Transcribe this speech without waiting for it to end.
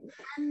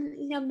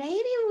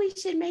maybe we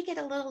should make it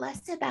a little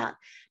less about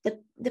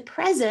the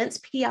presence,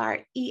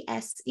 presents,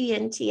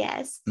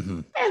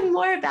 and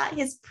more about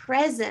his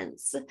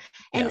presence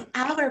and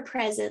our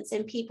presence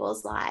in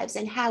people's lives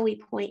and how we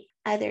point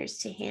others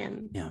to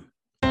him. Yeah.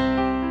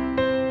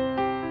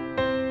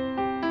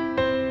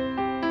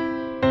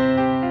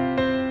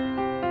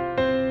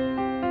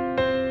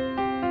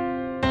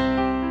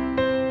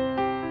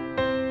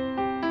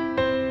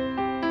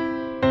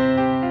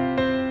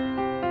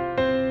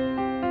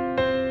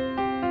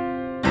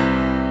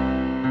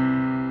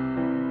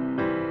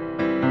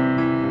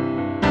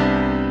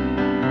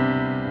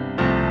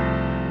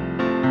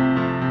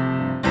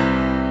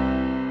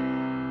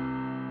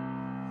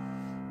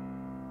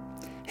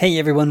 Hey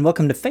everyone,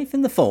 welcome to Faith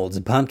in the Folds,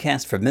 a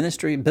podcast for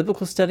ministry,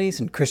 biblical studies,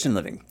 and Christian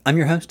living. I'm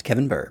your host,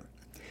 Kevin Burr.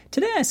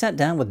 Today I sat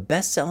down with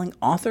best-selling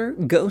author,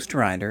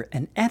 ghostwriter,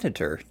 and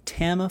editor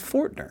Tama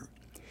Fortner.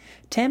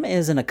 Tama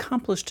is an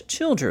accomplished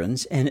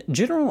children's and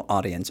general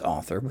audience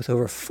author with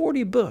over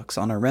 40 books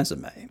on her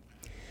resume.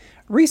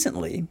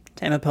 Recently,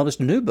 Tama published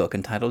a new book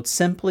entitled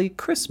Simply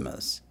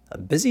Christmas, A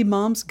Busy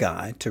Mom's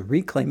Guide to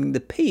Reclaiming the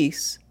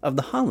Peace of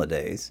the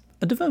Holidays,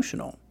 a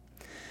devotional.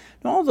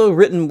 Now, although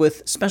written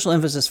with special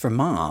emphasis for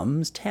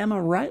moms, Tama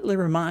rightly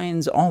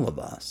reminds all of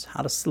us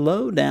how to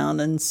slow down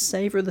and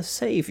savor the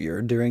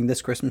Savior during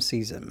this Christmas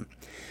season.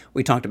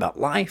 We talked about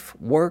life,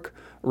 work,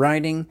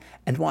 writing,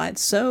 and why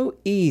it's so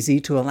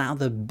easy to allow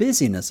the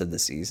busyness of the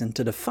season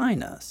to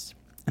define us,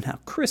 and how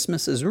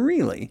Christmas is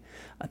really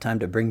a time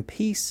to bring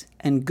peace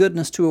and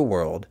goodness to a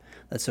world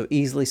that so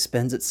easily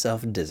spins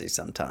itself dizzy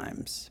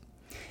sometimes.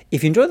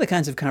 If you enjoy the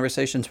kinds of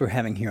conversations we're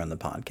having here on the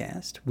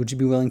podcast, would you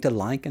be willing to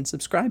like and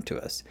subscribe to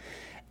us?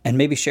 And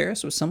maybe share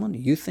us with someone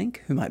you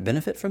think who might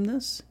benefit from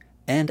this?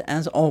 And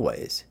as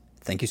always,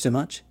 thank you so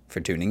much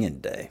for tuning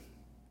in today.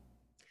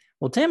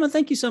 Well, Tama,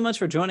 thank you so much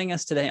for joining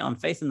us today on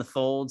Faith in the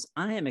Folds.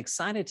 I am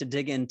excited to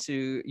dig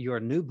into your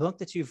new book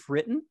that you've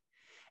written.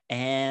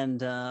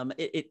 And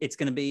it's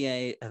going to be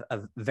a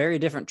very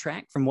different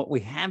track from what we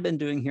have been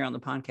doing here on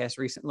the podcast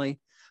recently.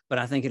 But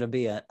I think it'll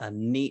be a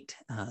neat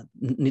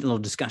little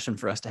discussion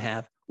for us to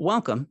have.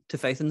 Welcome to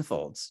Faith in the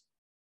Folds.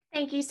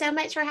 Thank you so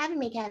much for having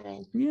me,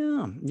 Kevin.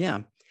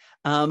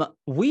 Yeah.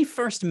 We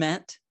first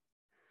met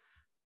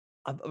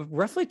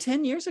roughly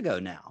 10 years ago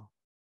now.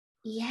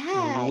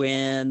 Yeah.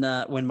 When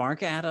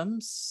Mark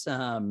Adams,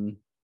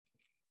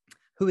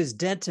 who is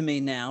dead to me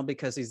now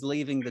because he's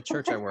leaving the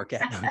church I work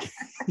at.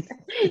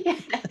 Yeah.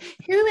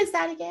 Who is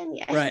that again?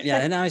 Yeah. Right. Yeah.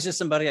 And now he's just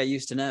somebody I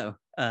used to know.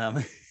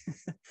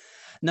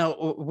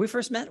 No, we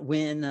first met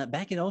when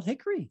back in Old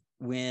Hickory,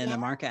 when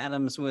Mark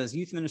Adams was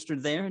youth minister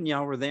there and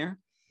y'all were there.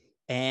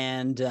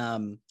 And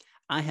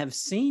I have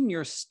seen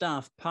your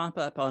stuff pop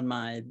up on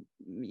my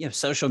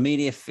social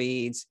media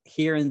feeds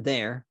here and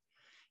there.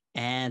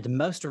 And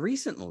most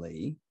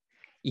recently,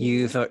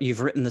 you've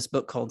written this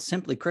book called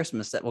Simply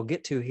Christmas that we'll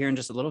get to here in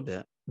just a little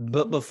bit.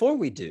 But before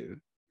we do,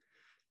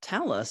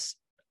 tell us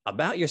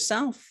about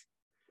yourself.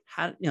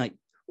 How,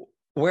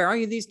 where are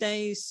you these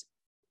days?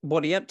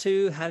 What are you up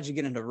to? How did you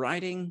get into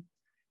writing?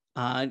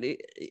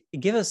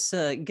 Give us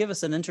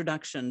an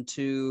introduction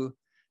to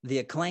the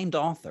acclaimed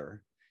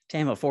author,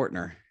 Tama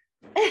Fortner.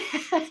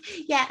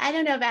 Yeah, I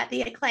don't know about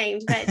the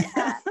acclaimed, but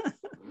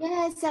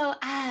So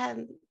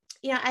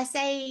I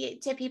say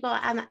to people,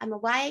 I'm a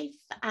wife,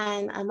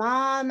 I'm a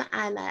mom,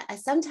 I'm a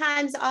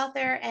sometimes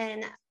author,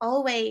 and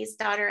always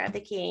daughter of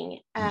the King.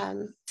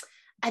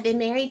 I've been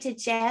married to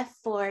Jeff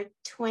for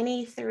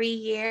 23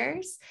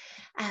 years.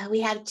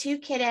 We have two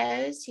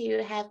kiddos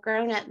who have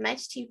grown up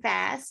much too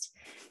fast.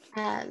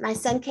 My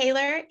son,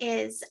 Kaylor,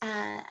 is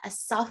a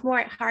sophomore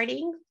at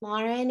Harding.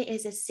 Lauren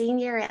is a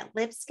senior at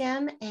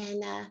Lipscomb.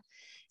 And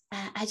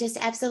I just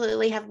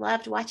absolutely have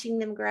loved watching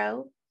them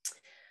grow.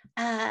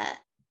 I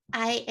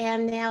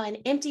am now an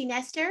empty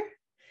nester.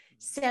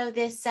 So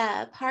this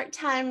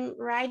part-time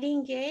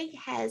writing gig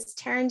has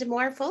turned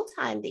more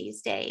full-time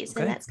these days.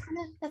 Okay. And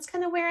that's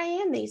kind of where I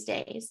am these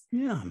days.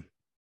 Yeah.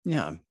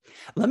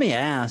 Let me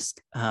ask,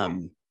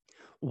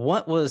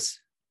 what was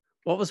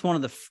one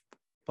of the,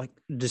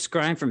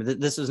 describe for me,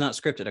 this is not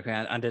scripted. Okay.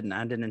 I didn't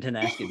intend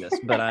to ask you this,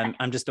 but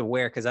I'm just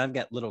aware because I've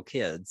got little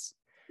kids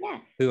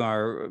who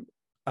are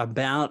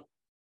about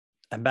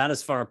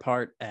as far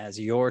apart as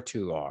your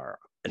two are.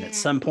 And at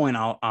some point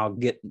I'll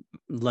get,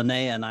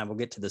 Linnea and I will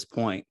get to this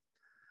point.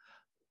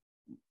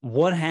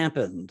 What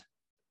happened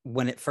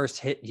when it first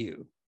hit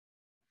you?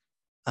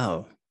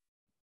 Oh,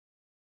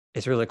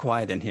 it's really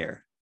quiet in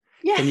here.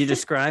 Yeah. Can you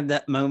describe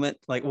that moment?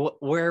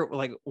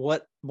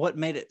 What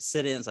made it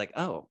sit in? It's like,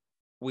 oh,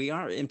 we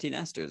are empty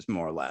nesters,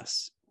 more or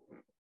less.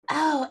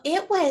 Oh,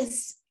 it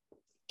was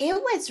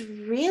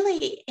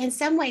really in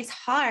some ways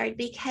hard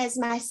because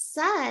my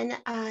son,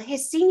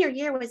 his senior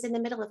year was in the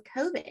middle of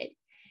COVID.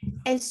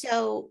 And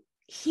so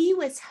he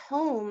was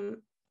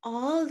home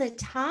all the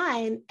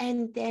time.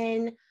 And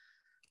then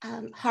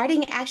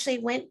Harding actually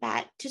went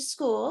back to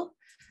school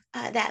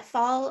that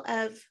fall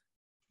of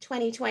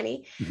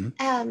 2020.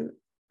 Mm-hmm.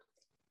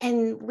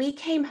 And we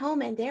came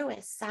home and there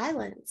was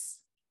silence.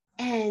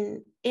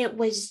 and it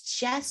was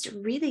just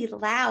really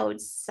loud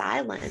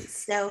silence.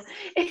 So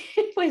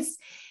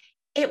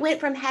it went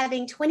from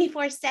having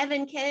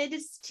 24/7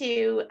 kids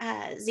to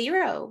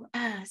 0.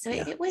 So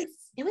Yeah. it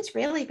was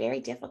really very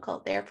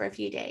difficult there for a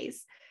few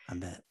days. I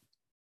bet.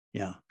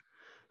 Yeah.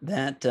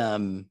 That,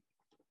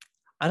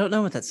 I don't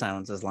know what that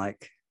silence is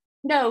like.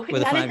 No,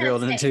 with a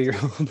 5-year-old and a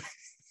 2-year-old.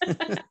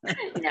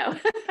 No.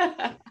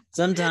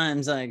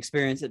 Sometimes I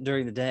experience it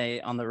during the day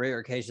on the rare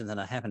occasion that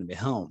I happen to be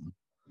home.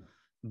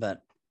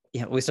 But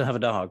yeah, we still have a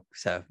dog.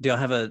 So do y'all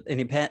have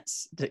any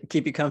pets to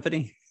keep you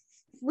company?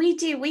 We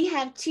do. We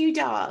have 2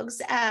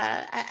 dogs,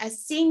 a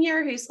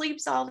senior who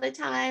sleeps all the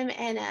time,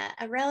 and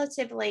a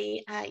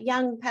relatively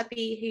young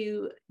puppy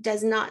who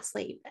does not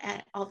sleep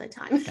all the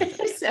time.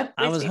 Gotcha. So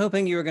I was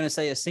hoping you were going to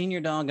say a senior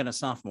dog and a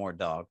sophomore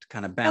dog to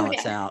kind of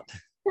balance out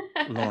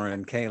Lauren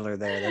and Kaylor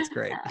there. That's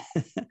great.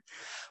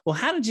 Well,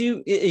 how did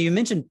you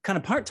mentioned kind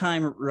of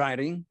part-time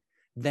writing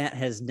that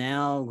has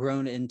now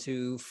grown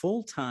into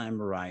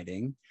full-time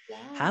writing.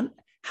 Yeah.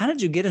 How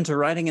did you get into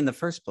writing in the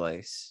first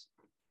place?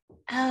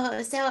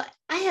 Oh, so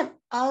I have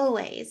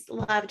always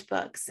loved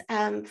books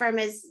from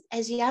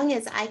as young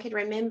as I could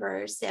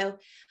remember. So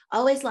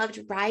always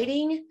loved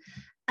writing.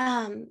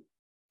 And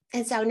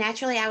so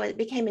naturally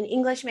became an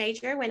English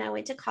major when I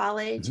went to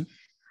college. Mm-hmm.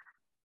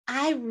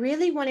 I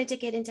really wanted to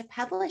get into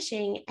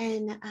publishing,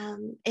 and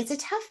it's a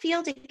tough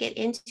field to get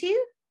into.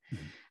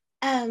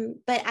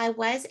 But I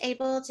was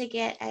able to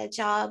get a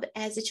job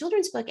as a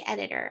children's book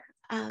editor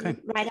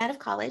right out of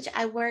college.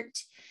 I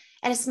worked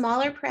at a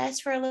smaller press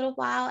for a little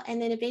while,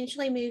 and then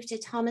eventually moved to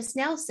Thomas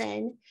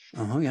Nelson,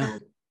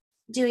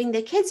 doing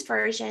the kids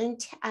version.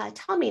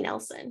 Tommy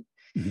Nelson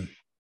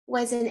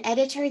was an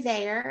editor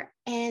there.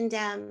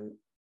 And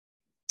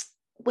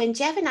when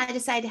Jeff and I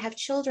decided to have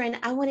children,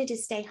 I wanted to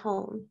stay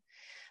home,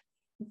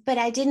 but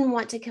I didn't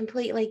want to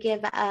completely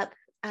give up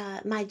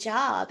my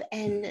job.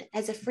 And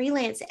as a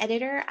freelance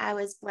editor, I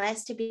was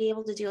blessed to be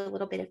able to do a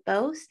little bit of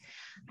both.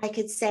 I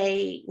could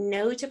say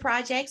no to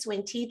projects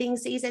when teething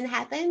season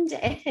happened,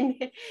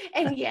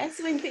 and yes,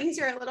 when things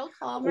are a little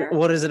calmer.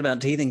 What is it about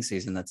teething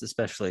season that's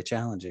especially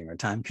challenging or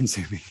time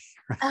consuming?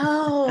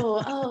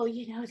 Oh,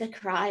 the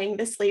crying,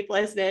 the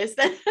sleeplessness.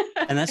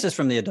 And that's just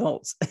from the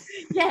adults.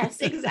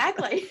 Yes,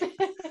 exactly.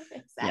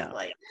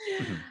 Exactly.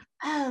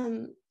 Yeah.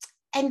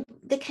 And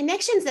the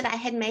connections that I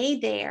had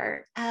made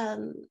there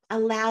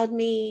allowed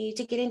me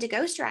to get into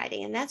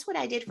ghostwriting. And that's what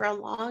I did for a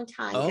long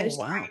time. Oh,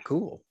 wow.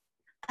 Cool.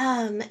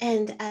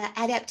 And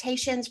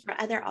adaptations for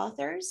other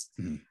authors.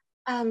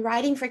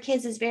 Writing for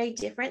kids is very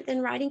different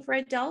than writing for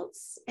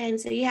adults. And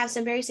so you have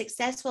some very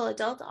successful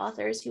adult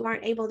authors who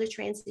aren't able to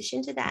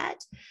transition to that,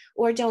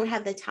 or don't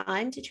have the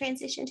time to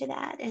transition to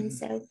that. And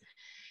so,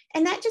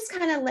 and that just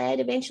kind of led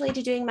eventually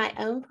to doing my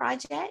own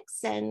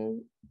projects.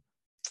 And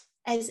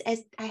as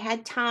I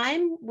had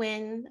time,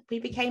 when we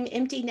became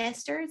empty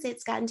nesters,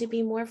 it's gotten to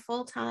be more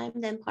full-time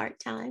than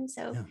part-time.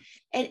 So,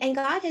 and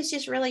God has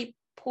just really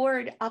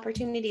poured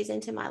opportunities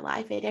into my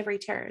life at every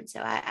turn.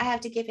 So I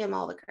have to give him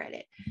all the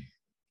credit.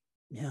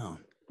 Yeah.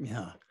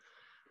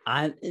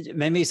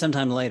 Maybe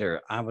sometime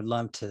later, I would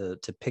love to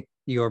pick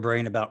your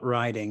brain about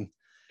writing.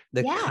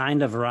 The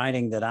kind of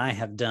writing that I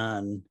have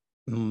done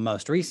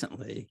most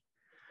recently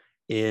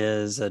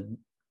is a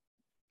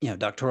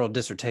doctoral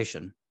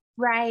dissertation.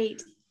 Right.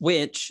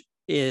 Which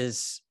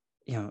is,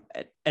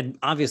 and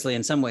obviously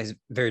in some ways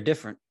very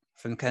different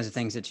from the kinds of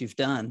things that you've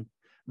done.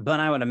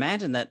 But I would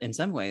imagine that in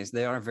some ways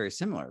they are very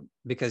similar,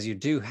 because you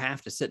do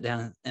have to sit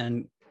down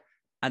and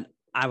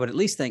I would at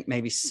least think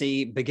maybe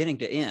see beginning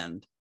to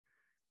end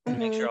and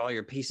make sure all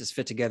your pieces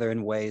fit together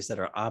in ways that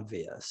are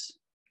obvious.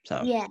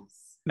 So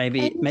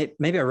maybe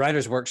a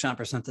writer's workshop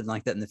or something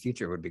like that in the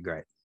future would be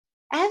great.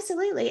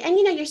 Absolutely. And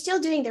you're still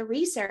doing the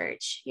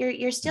research.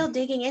 You're still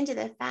digging into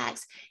the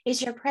facts.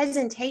 It's your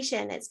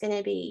presentation that's going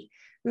to be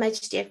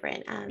much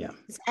different.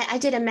 I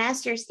did a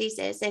master's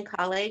thesis in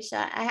college, so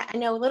I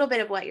know a little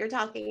bit of what you're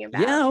talking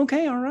about. Yeah.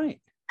 Okay. All right.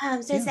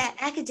 So it's that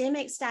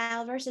academic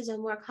style versus a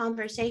more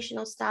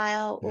conversational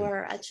style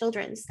or a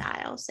children's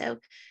style. So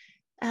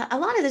a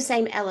lot of the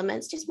same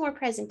elements, just more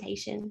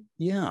presentation.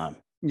 Yeah.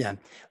 Well,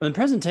 the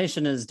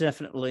presentation is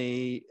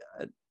definitely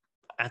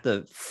at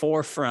the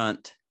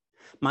forefront.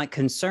 My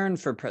concern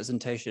for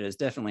presentation is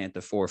definitely at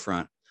the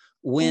forefront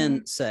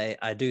when, say,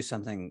 I do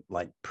something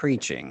like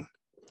preaching.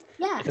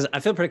 Yeah. Because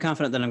I feel pretty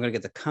confident that I'm going to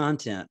get the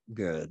content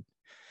good,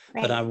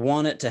 but I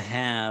want it to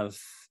have,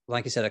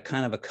 like you said, a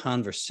kind of a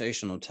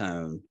conversational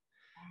tone.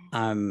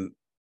 I'm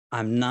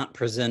not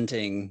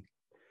presenting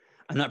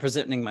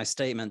my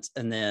statements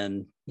and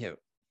then,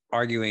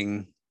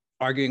 arguing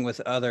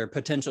with other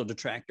potential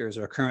detractors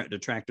or current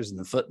detractors in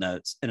the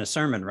footnotes in a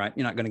sermon, right?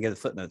 You're not going to get the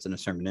footnotes in a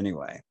sermon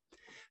anyway.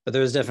 But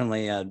there was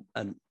definitely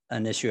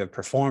an issue of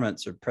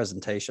performance or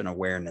presentation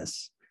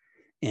awareness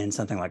in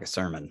something like a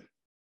sermon.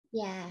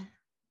 Yeah.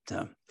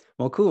 So,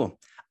 well, cool.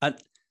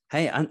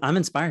 Hey, I'm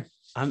inspired.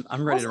 I'm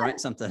ready to write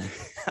something.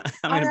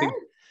 I'm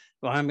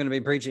going to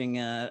be preaching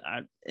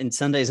in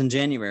Sundays in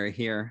January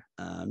here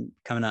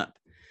coming up.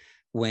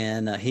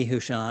 when he who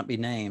shall not be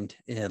named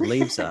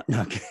leaves us.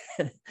 No,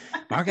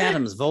 Mark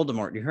Adams,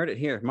 Voldemort. You heard it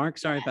here. Mark,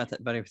 sorry about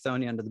that, buddy. We're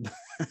throwing you under the bus.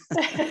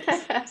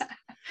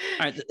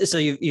 All right. So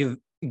you've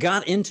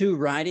got into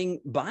writing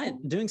by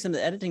doing some of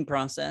the editing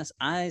process.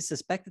 I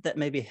suspect that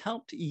maybe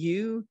helped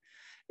you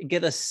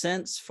get a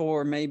sense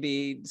for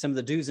maybe some of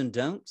the do's and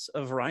don'ts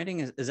of writing.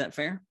 Is that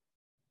fair?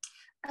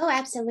 Oh,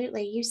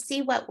 absolutely. You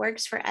see what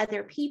works for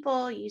other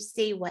people. You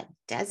see what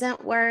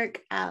doesn't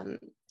work. And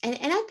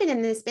I've been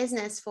in this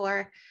business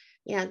for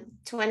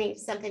 20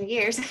 something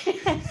years.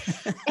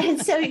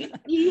 And so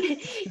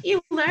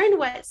you learn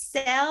what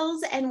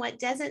sells and what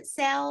doesn't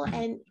sell.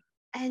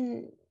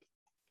 And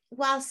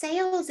while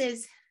sales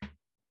is,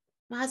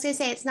 well, I was going to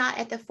say it's not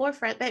at the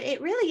forefront, but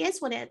it really is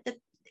one at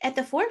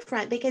the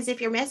forefront, because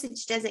if your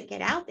message doesn't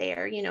get out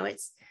there,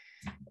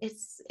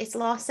 it's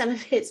lost some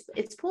of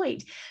its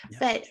point. Yeah.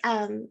 But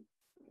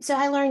so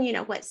I learned,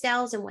 what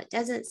sells and what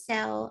doesn't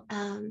sell,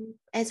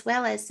 as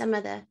well as some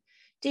of the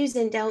do's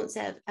and don'ts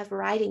of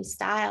writing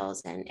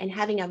styles and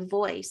having a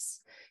voice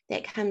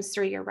that comes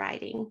through your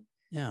writing.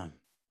 Yeah,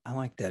 I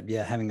like that.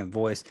 Yeah, having a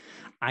voice.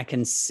 I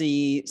can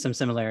see some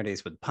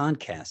similarities with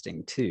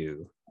podcasting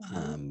too.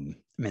 I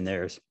mean,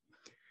 there's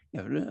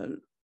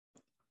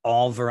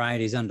all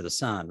varieties under the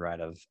sun, right?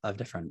 Of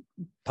different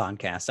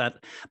podcasts.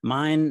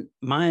 Mine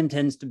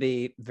tends to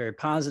be very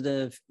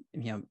positive,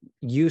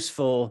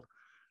 useful.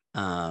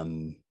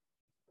 I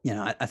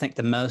think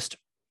the most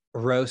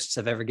roasts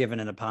I've ever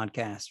given in a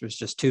podcast was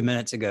just 2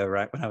 minutes ago,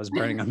 right when I was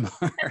burning on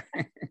Mark.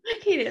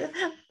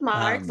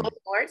 Mark,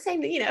 Voldemort,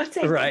 same,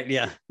 same right?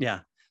 thing.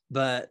 Yeah.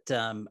 But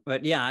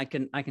yeah, I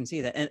can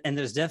see that, and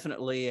there's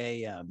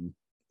definitely a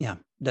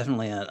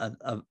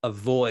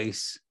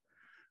voice,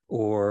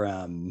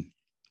 or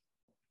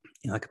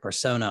like a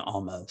persona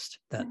almost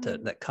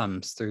that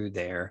comes through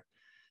there.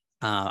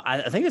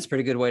 I think it's a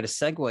pretty good way to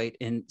segue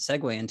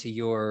into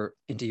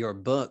your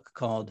book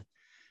called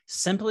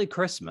Simply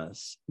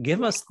Christmas.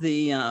 Give us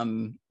the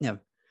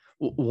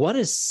what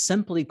is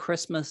Simply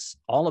Christmas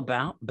all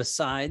about,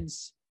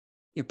 besides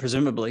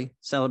presumably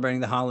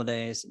celebrating the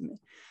holidays,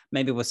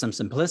 maybe with some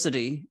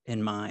simplicity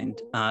in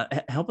mind.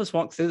 Help us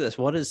walk through this.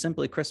 What is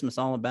Simply Christmas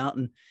all about,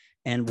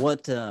 and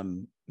what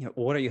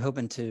what are you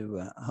hoping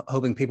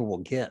people will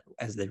get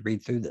as they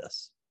read through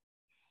this?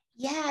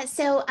 Yeah,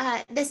 so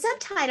the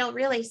subtitle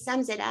really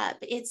sums it up.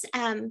 It's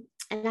and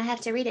I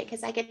have to read it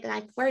because I get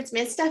my words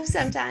mixed up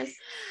sometimes.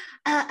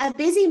 A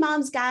busy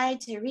mom's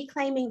guide to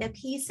reclaiming the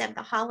peace of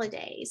the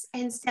holidays.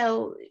 And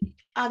so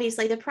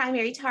obviously the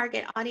primary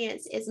target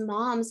audience is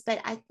moms, but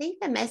I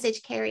think the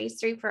message carries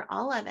through for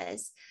all of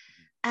us.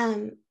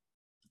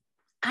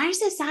 Our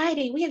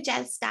society, we have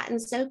just gotten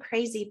so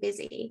crazy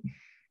busy,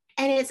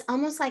 and it's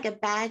almost like a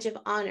badge of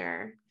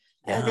honor.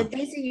 The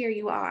busier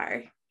you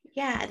are,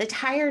 the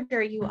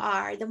tireder you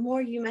are, the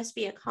more you must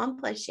be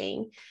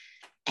accomplishing.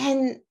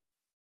 And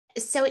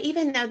so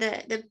even though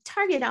the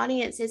target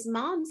audience is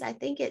moms, I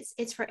think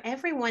it's for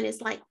everyone. Is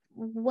like,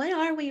 what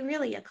are we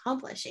really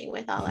accomplishing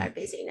with all our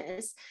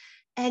busyness?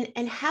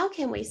 And how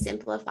can we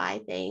simplify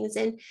things?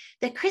 And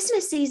the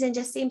Christmas season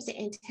just seems to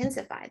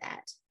intensify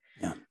that.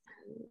 Yeah.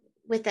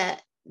 With the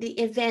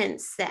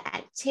events, the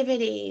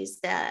activities,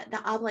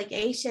 the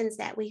obligations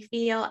that we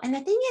feel. And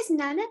the thing is,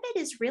 none of it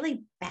is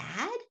really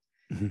bad.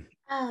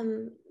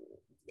 Mm-hmm.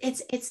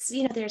 It's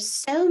there's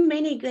so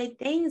many good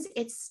things.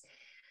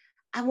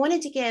 I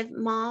wanted to give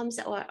moms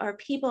or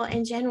people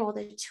in general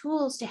the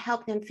tools to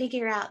help them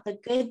figure out the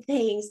good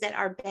things that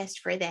are best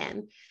for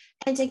them,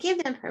 and to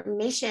give them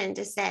permission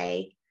to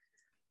say,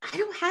 I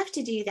don't have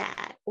to do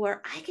that,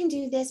 or I can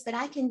do this, but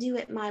I can do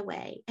it my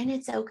way. And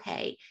it's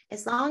okay.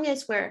 As long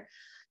as we're,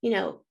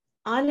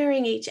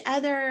 honoring each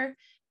other,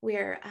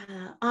 we're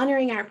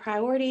honoring our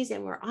priorities,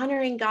 and we're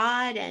honoring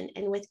God, and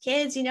with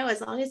kids,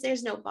 as long as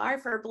there's no bar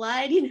for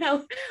blood,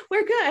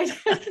 we're good.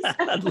 So,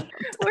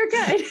 we're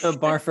good. A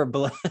bar for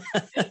blood.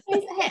 Hey,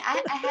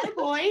 I had a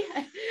boy.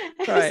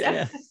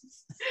 Right.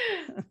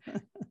 So.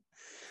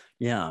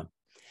 Yeah.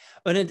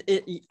 But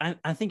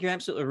I think you're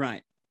absolutely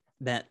right.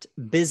 That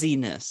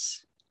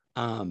busyness,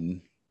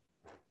 the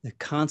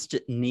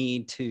constant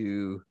need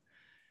to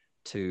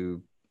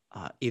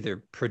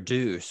either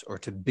produce or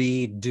to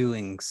be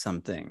doing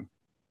something,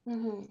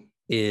 mm-hmm.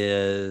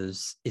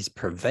 is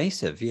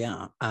pervasive.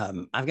 Yeah.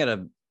 I've got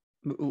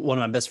one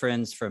of my best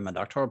friends from my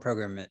doctoral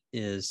program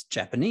is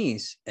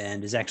Japanese,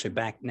 and is actually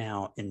back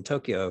now in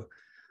Tokyo,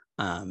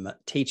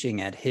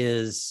 teaching at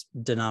his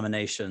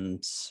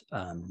denomination's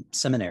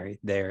seminary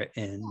there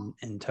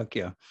in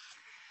Tokyo.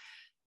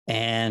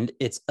 And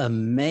it's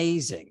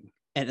amazing.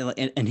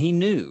 And he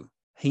knew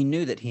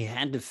that he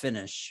had to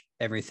finish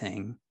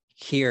everything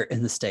here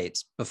in the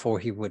States before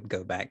he would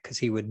go back, because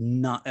he would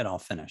not at all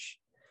finish.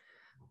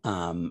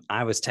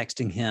 I was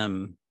texting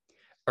him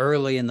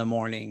early in the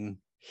morning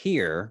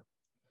here,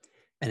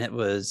 and it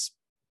was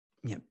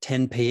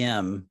 10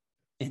 p.m.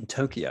 in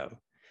Tokyo,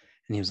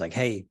 and he was like,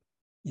 hey,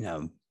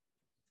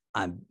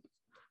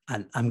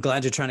 I'm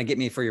glad you're trying to get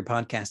me for your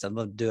podcast. I'd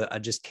love to do it. I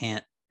just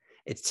can't.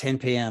 It's 10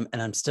 p.m.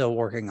 and I'm still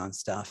working on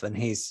stuff. And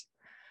he's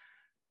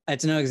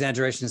It's no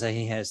exaggeration to say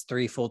he has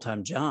 3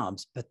 full-time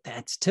jobs, but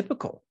that's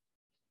typical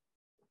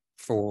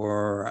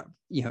for,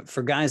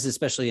 for guys,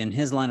 especially in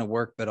his line of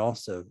work, but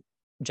also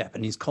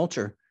Japanese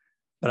culture.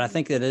 But I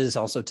think that is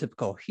also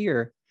typical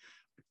here.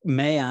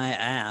 May I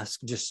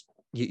ask just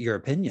your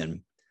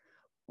opinion?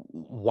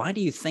 Why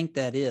do you think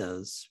that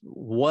is?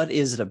 What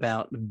is it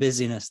about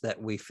busyness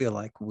that we feel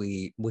like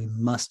we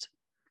must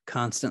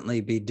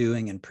constantly be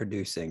doing and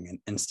producing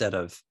instead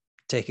of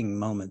taking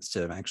moments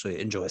to actually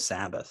enjoy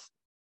Sabbath?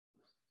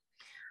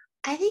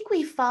 I think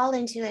we fall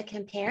into a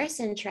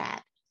comparison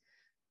trap.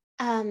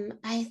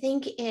 I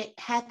think it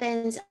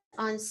happens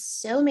on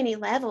so many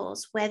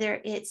levels,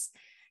 whether it's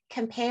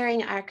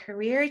comparing our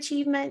career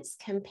achievements,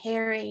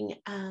 comparing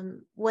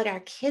what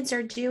our kids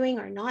are doing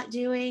or not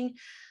doing,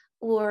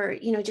 or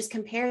just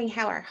comparing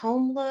how our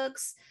home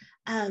looks.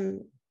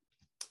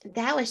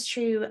 That was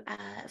true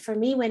for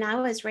me when I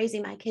was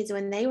raising my kids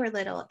when they were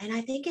little, and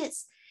I think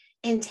it's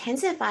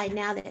intensified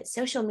now that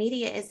social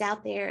media is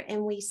out there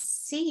and we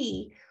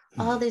see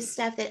all this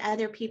stuff that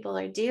other people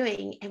are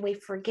doing, and we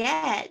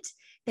forget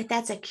that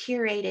that's a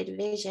curated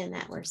vision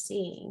that we're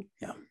seeing.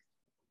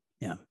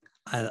 Yeah.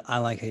 I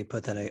like how you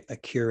put that, a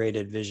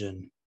curated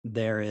vision.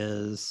 There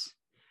is,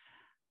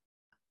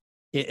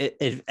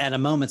 it at a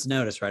moment's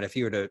notice, right? If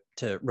you were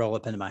to roll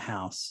up into my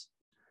house,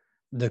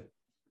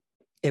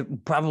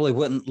 it probably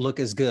wouldn't look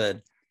as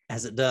good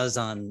as it does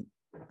on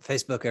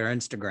Facebook or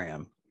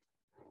Instagram.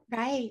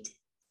 Right.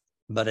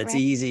 But it's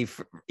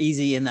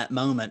easy in that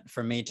moment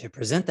for me to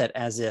present that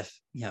as if,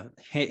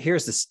 hey,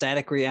 here's the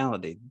static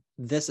reality.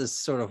 This is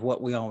sort of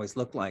what we always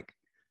look like.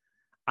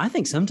 I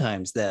think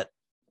sometimes that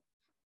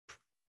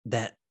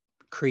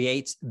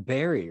creates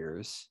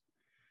barriers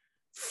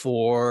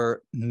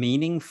for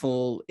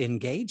meaningful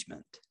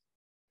engagement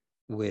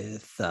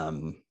with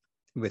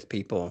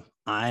people.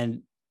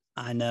 I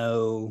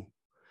know,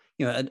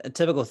 a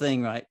typical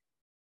thing, right?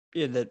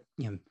 That,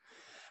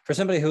 for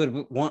somebody who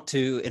would want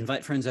to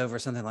invite friends over or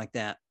something like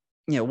that,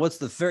 what's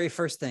the very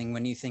first thing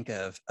when you think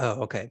of,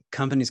 oh, okay,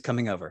 company's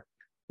coming over?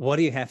 What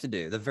do you have to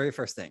do? The very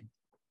first thing.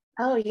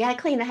 Oh, you got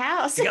to clean the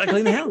house. You got to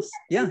clean the house.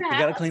 Yeah, you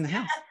got to clean the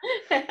house.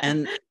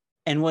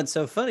 And what's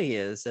so funny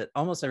is that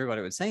almost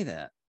everybody would say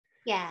that.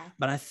 Yeah.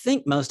 But I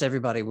think most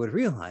everybody would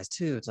realize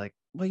too, it's like,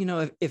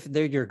 well, if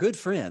they're your good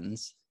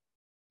friends,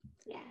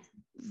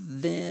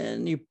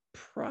 then you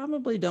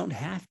probably don't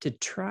have to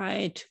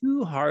try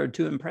too hard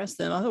to impress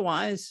them.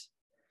 Otherwise,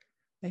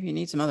 maybe you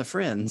need some other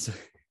friends.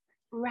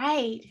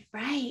 Right.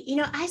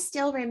 I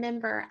still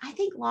remember, I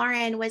think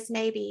Lauren was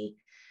maybe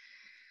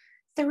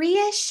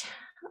 3-ish.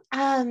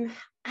 I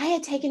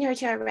had taken her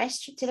to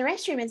the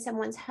restroom in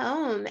someone's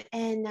home,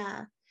 and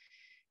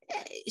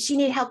she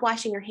needed help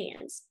washing her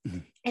hands. Mm-hmm.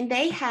 And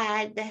they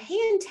had the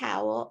hand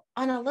towel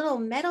on a little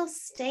metal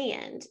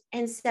stand.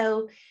 And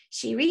so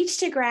she reached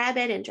to grab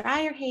it and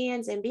dry her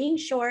hands, and being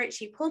short,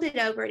 she pulled it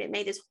over and it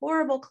made this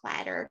horrible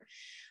clatter.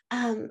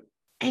 And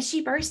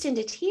she burst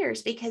into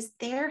tears because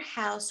their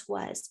house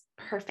was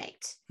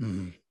perfect.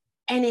 Mm-hmm.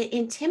 And it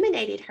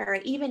intimidated her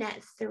even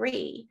at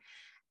 3.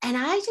 And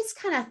I just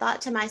kind of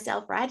thought to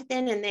myself right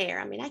then and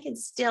there, I mean, I can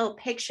still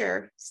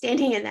picture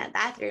standing in that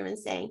bathroom and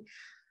saying,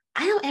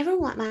 I don't ever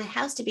want my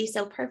house to be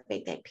so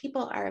perfect that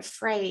people are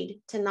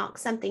afraid to knock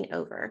something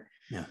over,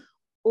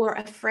 or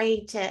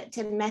afraid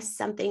to mess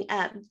something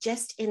up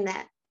just in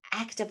that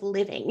act of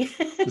living.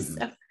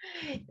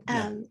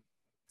 Mm-hmm.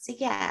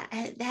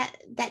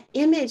 That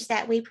image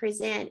that we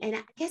present, and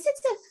I guess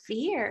it's a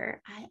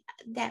fear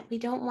that we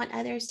don't want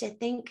others to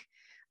think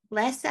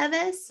less of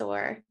us,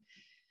 or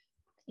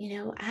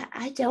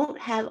I don't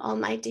have all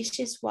my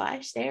dishes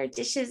washed. There are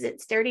dishes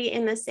that's dirty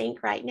in the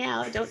sink right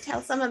now. Don't tell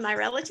some of my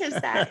relatives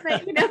that,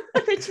 but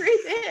the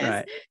truth is,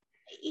 right.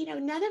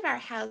 None of our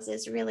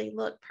houses really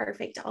look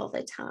perfect all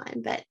the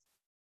time, but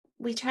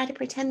we try to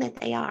pretend that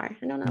they are.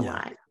 I don't know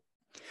why.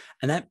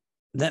 And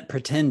that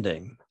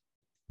pretending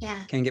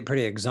can get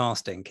pretty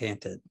exhausting,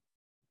 can't it?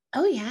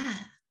 Oh, yeah.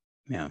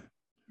 Yeah.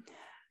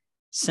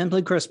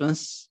 Simply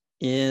Christmas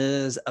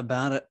is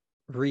about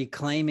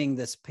reclaiming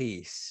this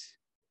peace.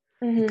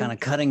 Mm-hmm. Kind of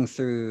cutting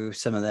through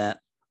some of that.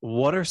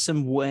 What are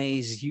some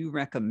ways you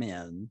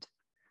recommend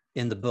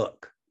in the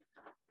book?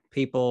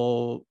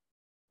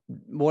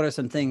 What are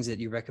some things that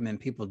you recommend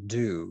people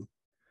do,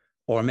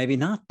 or maybe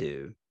not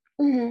do,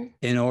 mm-hmm.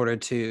 in order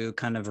to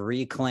kind of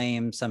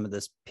reclaim some of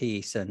this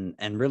peace and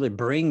really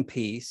bring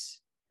peace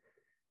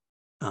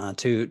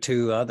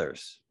to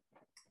others?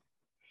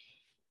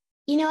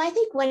 I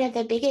think one of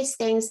the biggest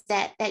things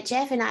that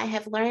Jeff and I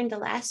have learned the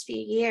last few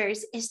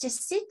years is to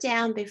sit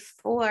down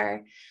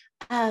before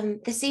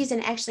the season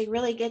actually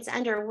really gets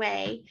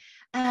underway.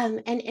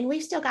 And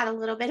we've still got a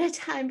little bit of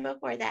time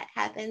before that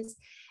happens,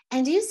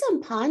 and do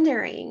some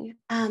pondering.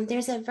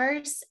 There's a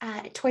verse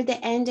toward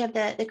the end of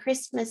the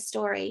Christmas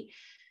story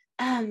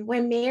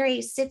where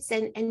Mary sits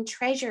and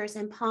treasures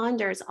and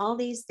ponders all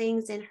these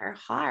things in her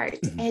heart.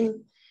 Mm-hmm. And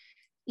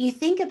you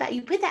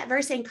put that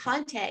verse in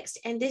context,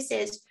 and this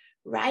is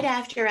right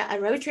after a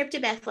road trip to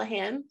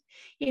Bethlehem.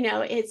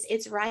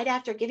 It's right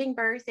after giving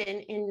birth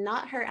in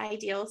not her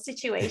ideal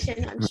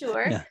situation, I'm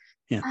sure. Yeah.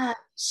 Yeah.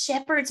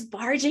 Shepherds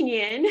barging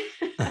in.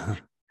 Uh-huh.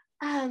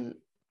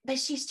 But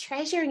she's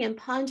treasuring and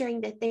pondering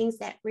the things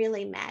that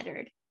really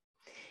mattered.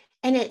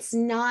 And it's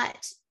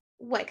not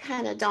what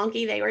kind of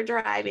donkey they were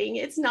driving.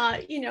 It's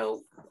not,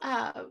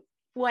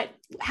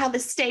 how the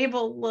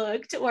stable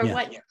looked or Yeah.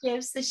 what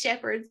gifts the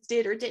shepherds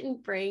did or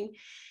didn't bring.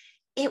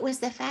 It was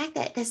the fact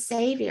that the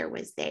Savior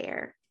was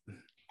there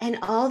and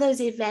all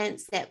those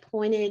events that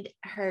pointed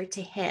her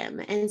to him.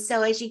 And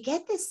so as you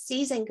get this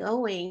season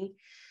going,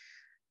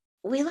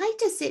 we like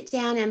to sit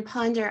down and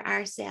ponder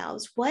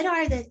ourselves. What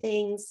are the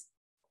things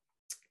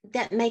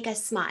that make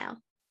us smile?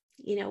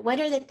 What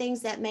are the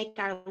things that make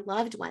our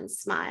loved ones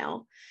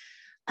smile?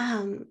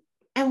 And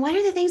what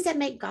are the things that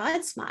make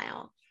God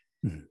smile?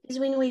 Because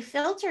when we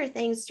filter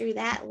things through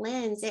that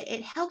lens,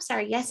 it helps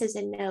our yeses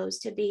and nos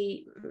to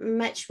be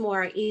much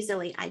more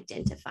easily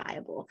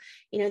identifiable.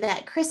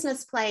 That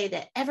Christmas play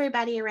that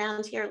everybody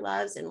around here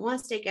loves and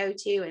wants to go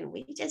to, and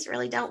we just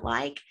really don't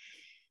like,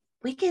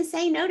 we can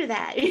say no to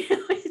that.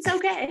 It's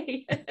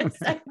okay.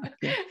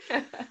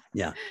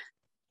 Yeah.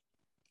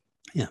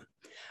 Yeah.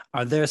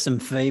 Are there some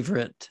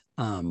favorite,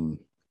 do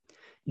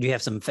you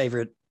have some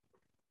favorite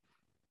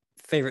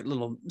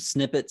little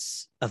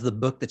snippets of the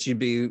book that you'd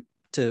be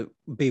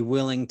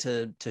willing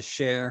to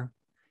share?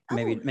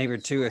 Maybe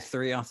 2 or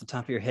 3 off the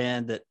top of your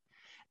head that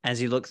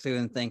as you look through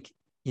and think,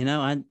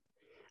 I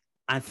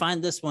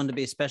find this one to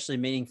be especially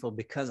meaningful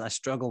because I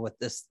struggle with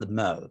this the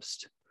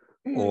most,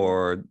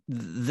 or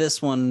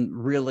this one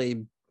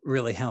really,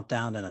 really helped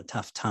out in a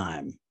tough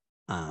time.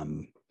 I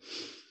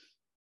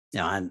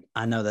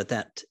know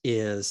that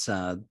is,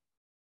 I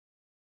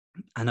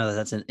know that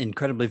that's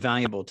incredibly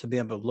valuable to be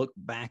able to look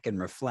back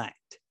and reflect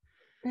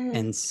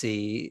and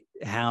see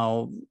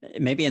how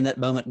maybe in that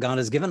moment God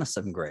has given us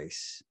some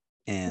grace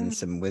and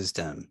some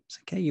wisdom. It's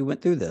like, hey, you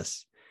went through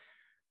this.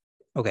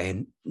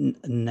 Okay,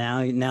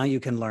 now you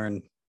can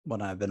learn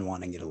what I've been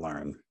wanting you to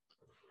learn.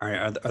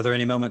 Are there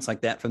any moments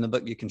like that from the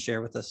book you can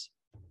share with us?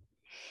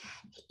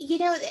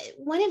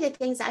 One of the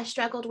things I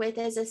struggled with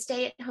as a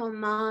stay-at-home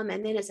mom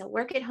and then as a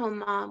work-at-home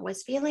mom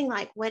was feeling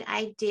like what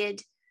I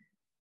did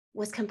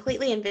was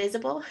completely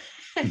invisible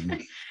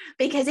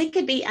because it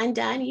could be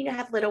undone. You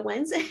have little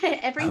ones.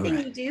 Everything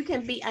you do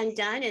can be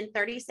undone in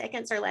 30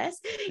 seconds or less.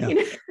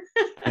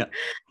 Yeah.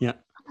 Yeah.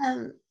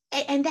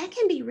 And that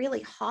can be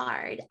really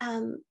hard.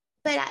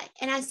 But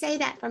I say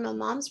that from a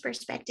mom's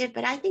perspective,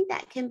 but I think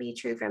that can be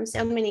true from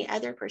so many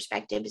other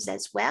perspectives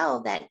as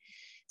well, that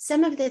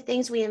some of the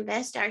things we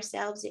invest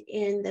ourselves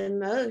in the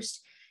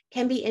most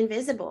can be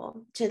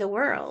invisible to the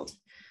world.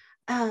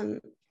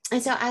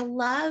 And so I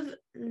love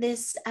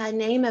this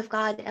name of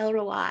God, El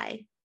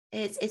Roi.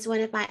 It's one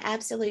of my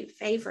absolute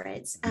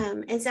favorites.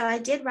 And so I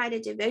did write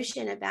a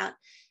devotion about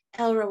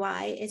El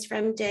Roi. It's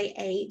from day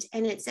 8,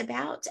 and it's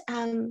about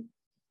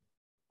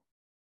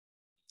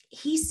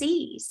he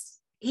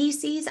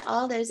sees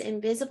all those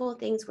invisible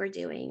things we're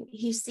doing.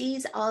 He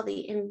sees all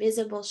the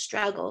invisible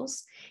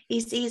struggles. He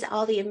sees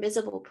all the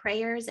invisible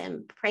prayers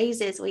and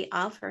praises we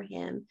offer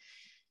him.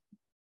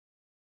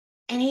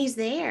 And he's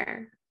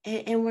there.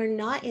 And we're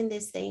not in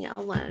this thing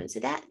alone. So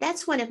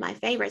that's one of my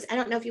favorites. I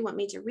don't know if you want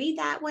me to read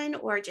that one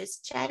or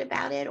just chat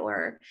about it,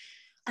 or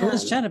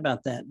let's chat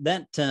about that.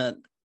 That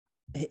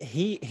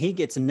he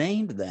gets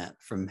named that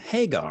from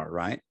Hagar,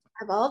 right?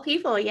 Of all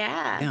people,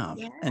 yeah.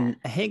 And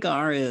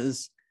Hagar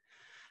is,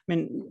 I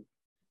mean,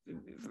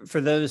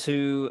 for those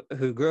who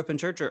grew up in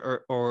church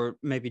or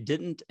maybe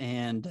didn't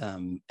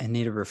and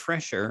need a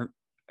refresher,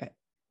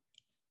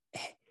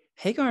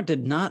 Hagar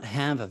did not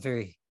have a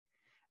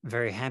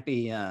very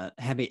happy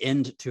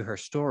end to her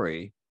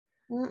story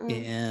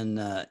in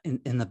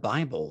the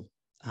Bible.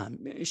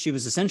 She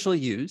was essentially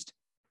used,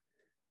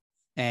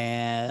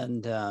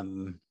 and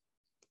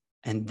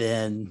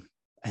then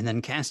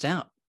cast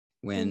out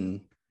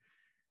when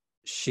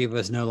she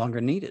was no longer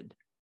needed.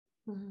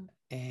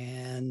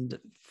 And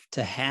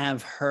to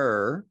have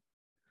her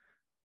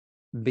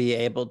be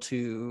able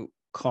to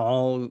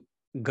call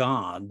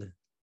God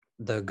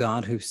the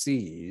God who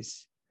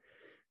sees,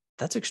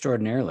 that's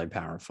extraordinarily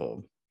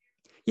powerful.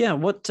 Yeah.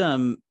 What,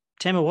 Tama,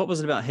 what was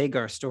it about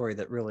Hagar's story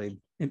that really,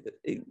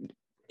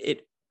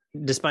 it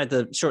despite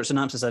the short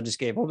synopsis I just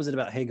gave, what was it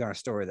about Hagar's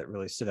story that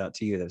really stood out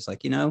to you? That was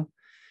like,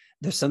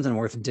 there's something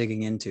worth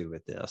digging into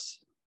with this.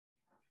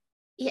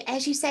 Yeah,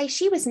 as you say,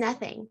 she was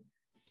nothing.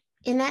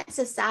 In that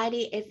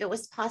society, if it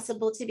was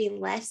possible to be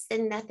less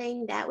than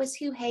nothing, that was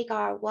who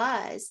Hagar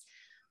was.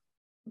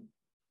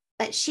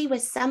 But she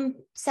was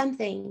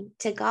something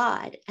to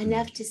God,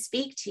 enough to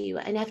speak to,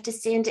 enough to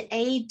send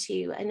aid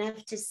to,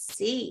 enough to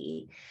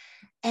see.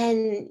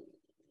 And,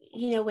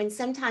 when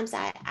sometimes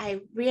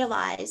I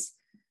realize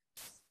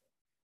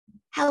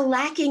how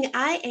lacking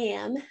I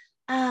am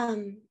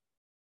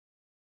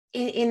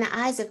in the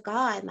eyes of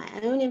God, my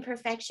own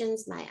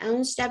imperfections, my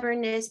own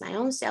stubbornness, my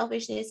own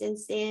selfishness and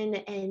sin.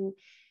 And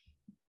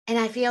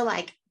I feel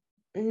like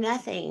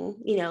nothing,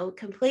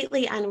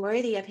 completely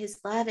unworthy of his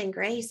love and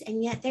grace.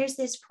 And yet there's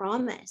this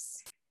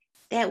promise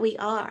that we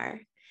are.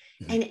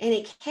 And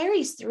it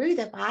carries through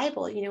the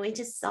Bible,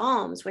 into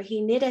Psalms, where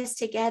he knit us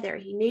together.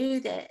 He knew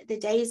the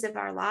days of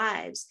our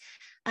lives,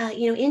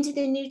 into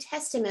the New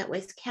Testament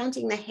with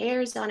counting the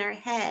hairs on our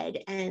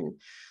head and,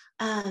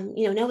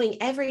 knowing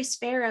every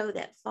sparrow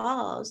that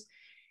falls.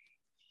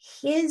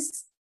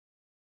 His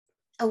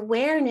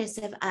awareness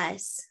of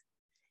us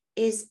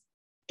is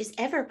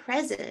ever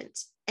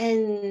present.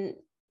 And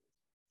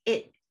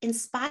it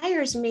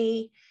inspires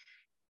me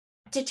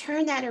to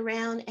turn that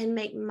around and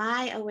make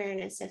my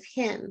awareness of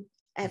him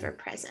ever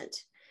present,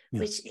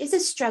 which is a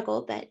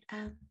struggle, but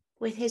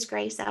with his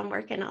grace, I'm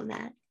working on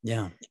that.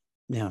 Yeah.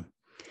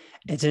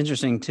 It's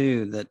interesting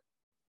too that,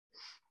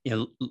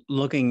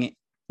 looking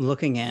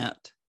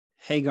at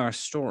Hagar's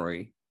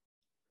story,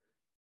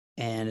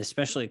 and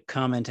especially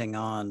commenting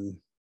on,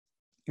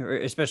 or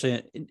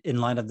especially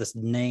in light of this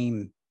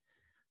name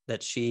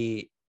that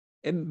she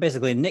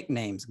basically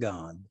nicknames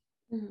God,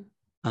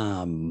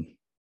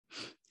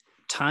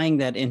 tying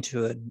that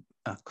into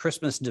a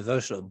Christmas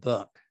devotional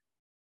book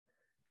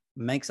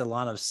makes a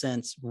lot of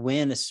sense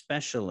when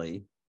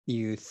especially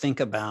you think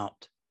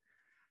about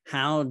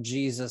how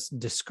Jesus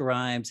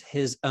describes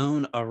his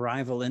own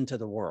arrival into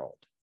the world,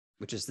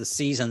 which is the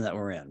season that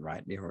we're in,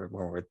 right?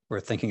 Where we're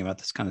thinking about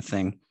this kind of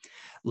thing.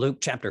 Luke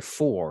chapter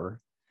 4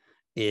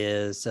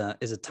 is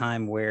a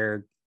time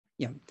where,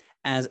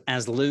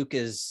 as Luke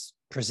is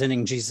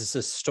presenting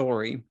Jesus's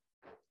story,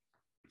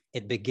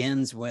 it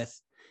begins with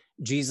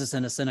Jesus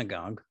in a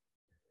synagogue,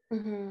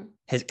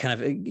 his kind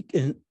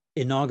of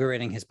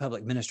inaugurating his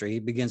public ministry. He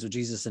begins with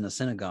Jesus in a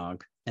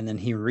synagogue, and then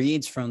he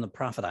reads from the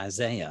prophet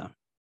Isaiah.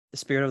 The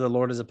Spirit of the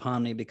Lord is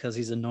upon me because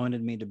he's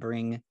anointed me to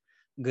bring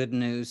good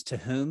news to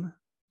whom?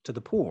 To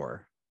the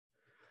poor,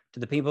 to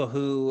the people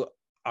who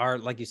are,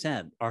 like you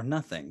said, are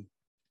nothing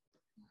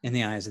in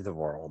the eyes of the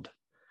world.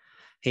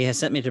 He has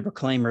sent me to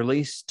proclaim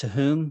release to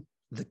whom?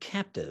 The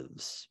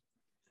captives.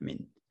 I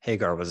mean,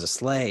 Hagar was a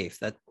slave.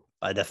 That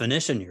by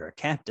definition, you're a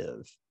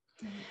captive.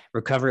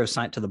 Recovery of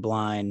sight to the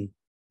blind,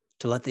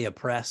 to let the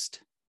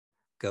oppressed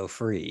go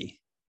free.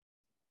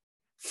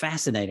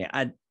 Fascinating.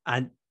 I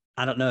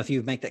don't know if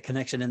you make that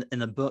connection in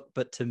the book,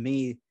 but to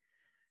me,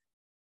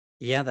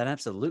 yeah, that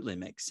absolutely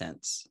makes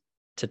sense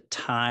to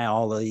tie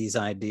all of these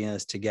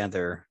ideas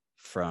together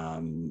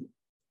from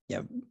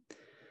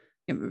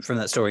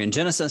that story in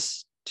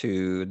Genesis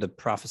to the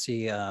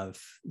prophecy of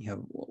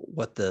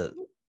what the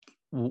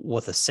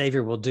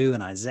Savior will do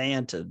in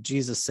Isaiah, to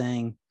Jesus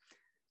saying,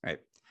 right,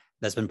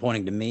 that's been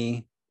pointing to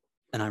me,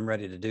 and I'm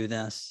ready to do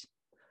this.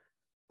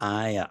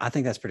 I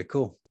think that's pretty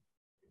cool.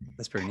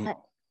 That's pretty neat.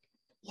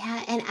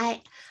 Yeah, and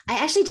I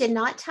actually did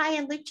not tie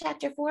in Luke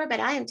chapter 4, but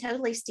I am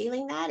totally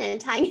stealing that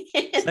and tying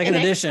it in. Second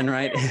edition,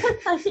 right?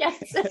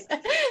 Yes.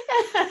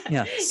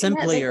 Yeah,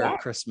 simpler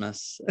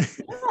Christmas.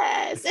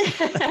 Yes.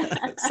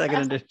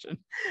 Second edition.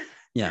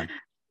 Yeah.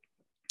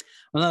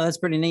 Well, no, that's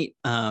pretty neat.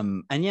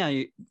 And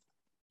yeah,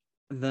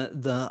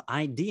 the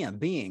idea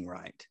being,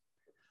 right,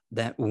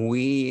 that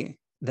we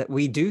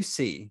do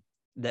see,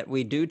 that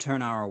we do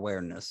turn our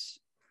awareness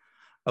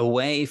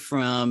away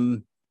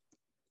from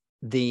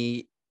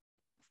the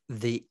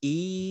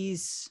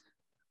ease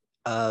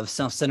of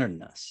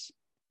self-centeredness,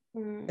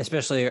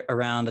 especially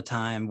around a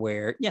time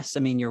where, yes, I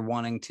mean, you're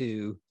wanting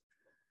to,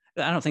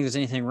 I don't think there's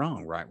anything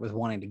wrong, right, with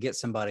wanting to get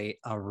somebody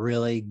a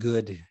really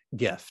good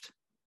gift.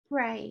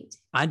 Right.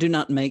 I do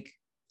not make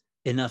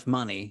enough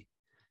money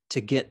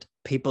to get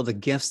people the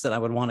gifts that I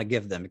would want to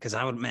give them, because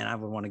I would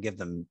want to give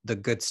them the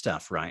good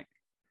stuff, right?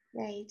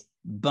 Right.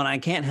 But I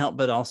can't help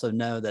but also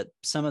know that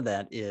some of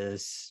that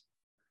is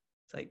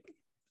like,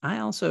 I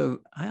also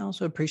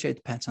appreciate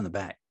the pats on the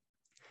back.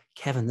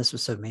 Kevin, this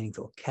was so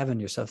meaningful. Kevin,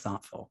 you're so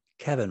thoughtful.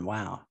 Kevin,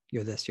 wow,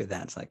 you're this, you're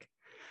that. It's like,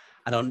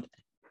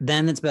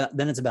 then it's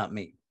about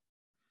me.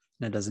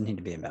 And it doesn't need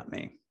to be about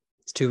me.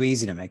 It's too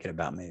easy to make it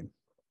about me.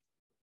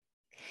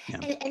 Yeah.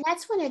 And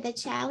that's one of the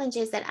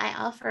challenges that I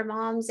offer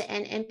moms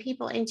and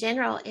people in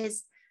general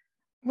is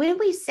when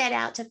we set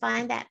out to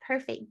find that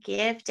perfect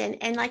gift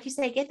and like you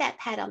say, get that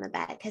pat on the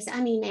back, because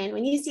I mean, man,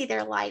 when you see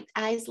their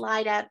eyes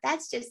light up,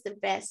 that's just the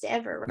best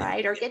ever,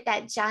 right? Or get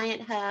that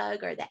giant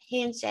hug or that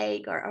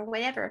handshake or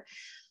whatever.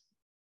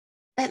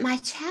 But my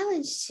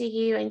challenge to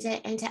you and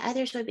to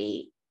others would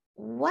be,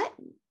 what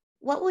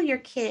will your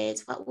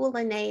kids, what will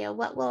Linnea,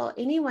 what will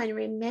anyone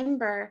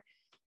remember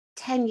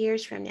 10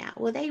 years from now?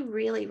 Will they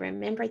really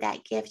remember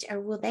that gift, or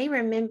will they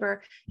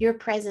remember your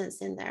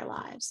presence in their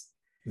lives?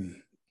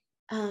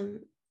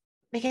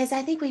 Because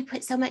I think we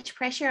put so much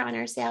pressure on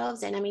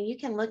ourselves. And I mean, you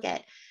can look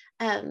at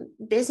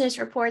business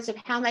reports of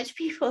how much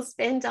people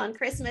spend on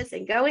Christmas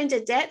and go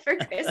into debt for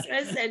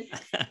Christmas.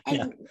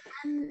 And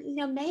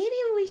maybe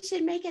we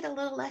should make it a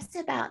little less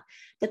about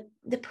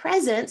the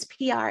presents,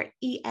 presents.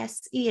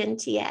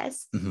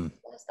 Mm-hmm.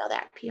 Spell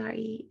that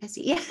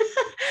PRESE.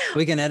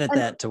 We can edit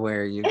that to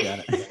where you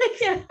got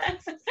it. Yeah.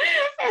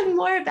 And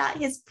more about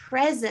his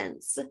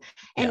presence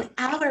and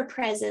our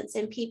presence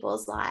in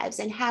people's lives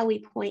and how we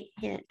point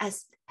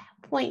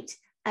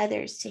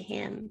others to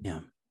him. Yeah.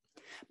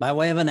 By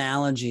way of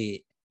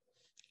analogy,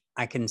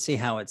 I can see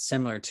how it's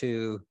similar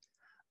to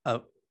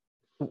a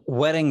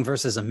wedding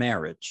versus a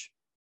marriage.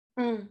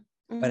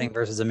 Wedding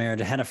versus a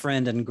marriage. I had a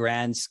friend in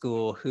grad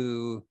school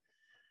who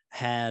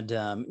had,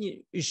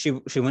 she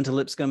went to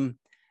Lipscomb,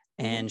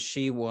 and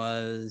she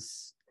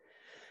was,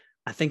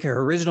 I think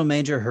her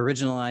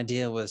original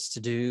idea was to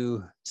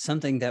do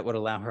something that would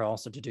allow her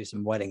also to do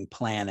some wedding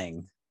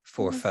planning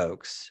for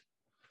folks.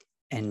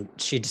 And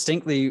she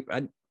distinctly,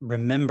 I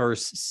remember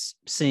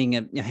seeing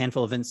a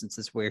handful of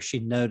instances where she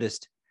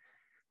noticed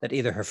that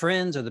either her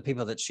friends or the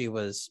people that she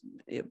was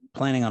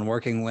planning on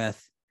working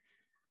with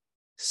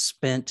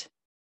spent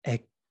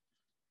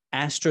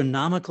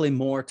astronomically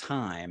more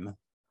time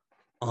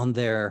on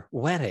their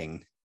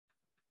wedding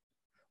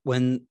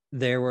when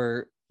there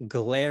were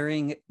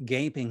glaring,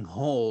 gaping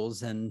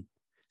holes and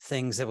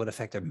things that would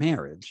affect their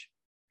marriage.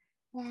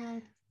 Yeah.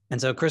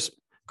 And so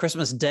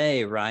Christmas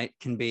Day, right,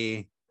 can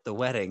be the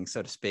wedding,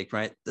 so to speak,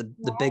 right? The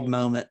big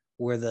moment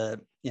where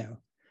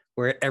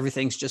where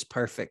everything's just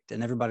perfect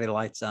and everybody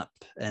lights up,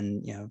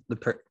 and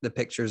the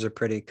pictures are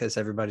pretty because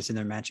everybody's in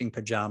their matching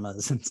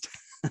pajamas and stuff.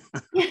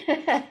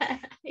 Yeah.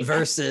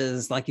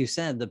 Versus, like you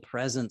said, the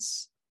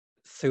presence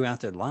throughout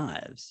their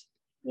lives.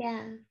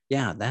 Yeah.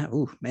 Yeah,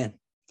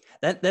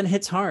 that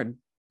hits hard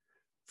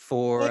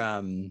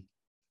for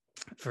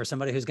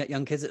somebody who's got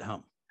young kids at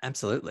home.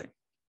 Absolutely.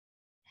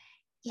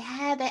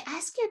 Yeah, but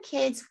ask your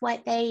kids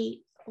what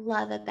they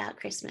love about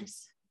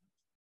Christmas.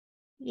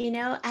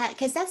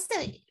 Because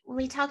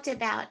we talked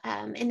about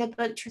in the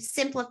book,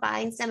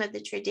 simplifying some of the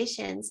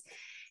traditions.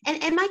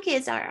 And my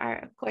kids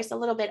are, of course, a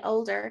little bit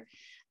older.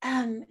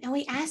 And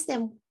we asked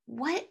them,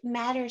 what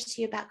matters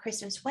to you about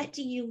Christmas? What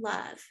do you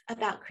love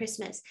about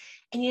Christmas?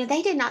 And,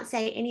 they did not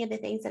say any of the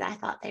things that I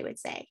thought they would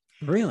say.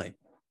 Really?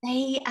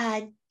 They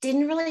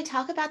didn't really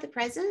talk about the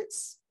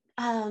presents.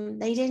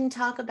 They didn't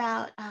talk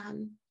about, there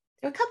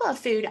were a couple of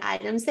food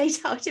items. They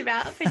talked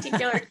about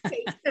particular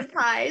cakes and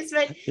pies,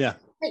 but their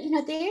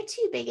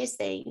two biggest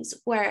things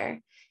were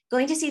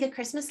going to see the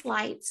Christmas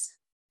lights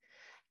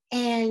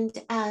and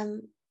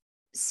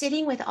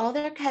sitting with all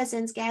their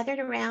cousins gathered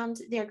around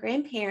their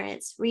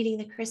grandparents reading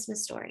the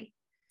Christmas story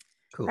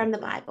from the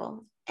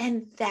Bible.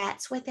 And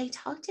that's what they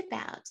talked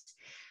about.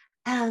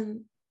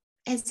 And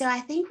so I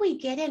think we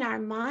get in our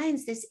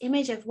minds this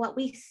image of what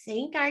we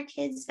think our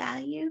kids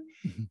value,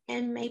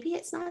 and maybe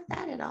it's not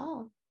that at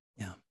all.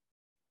 Yeah.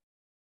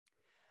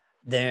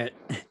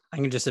 I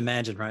can just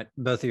imagine, right?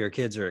 Both of your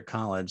kids are at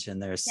college and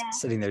they're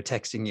sitting there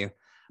texting you,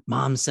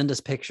 Mom, send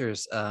us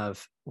pictures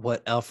of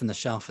what Elf on the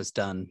Shelf has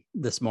done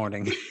this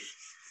morning.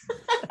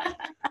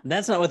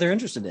 That's not what they're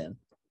interested in.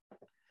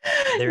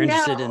 They're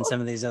interested in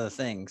some of these other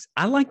things.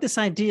 I like this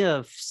idea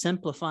of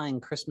simplifying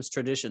Christmas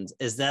traditions.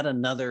 Is that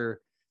another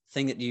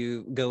thing that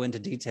you go into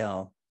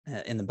detail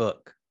in the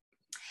book?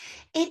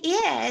 It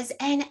is.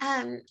 And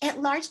it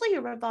largely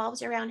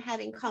revolves around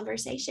having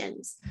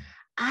conversations.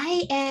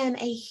 I am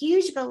a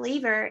huge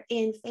believer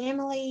in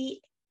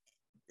families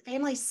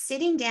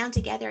sitting down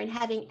together and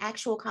having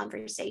actual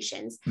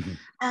conversations.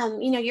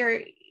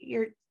 Your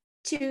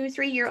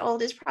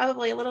 2-3-year-old is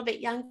probably a little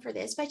bit young for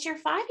this, but your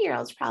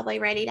 5-year-old's probably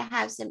ready to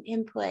have some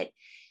input.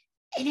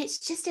 And it's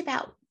just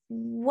about,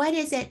 what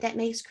is it that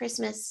makes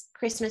Christmas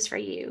for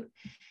you?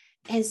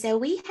 And so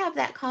we have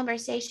that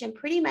conversation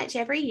pretty much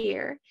every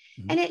year,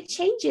 and it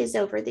changes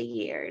over the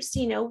years.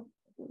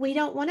 We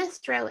don't want to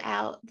throw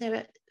out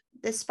the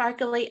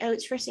sparkly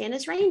oats for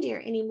Santa's reindeer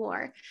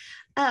anymore.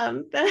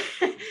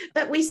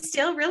 But we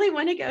still really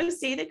want to go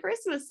see the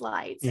Christmas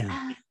lights.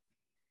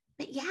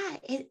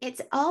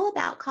 It's all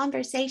about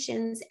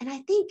conversations. And I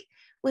think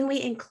when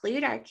we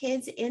include our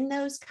kids in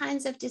those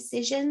kinds of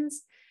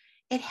decisions,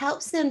 it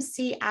helps them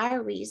see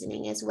our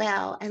reasoning as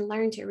well and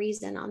learn to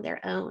reason on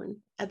their own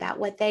about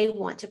what they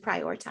want to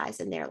prioritize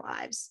in their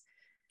lives.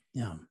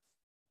 Yeah.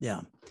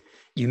 Yeah.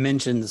 You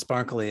mentioned the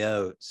sparkly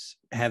oats.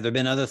 Have there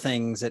been other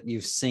things that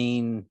you've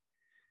seen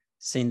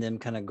them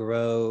kind of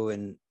grow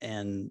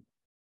and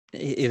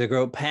either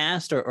grow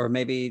past or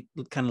maybe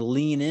kind of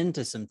lean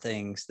into some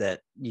things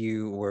that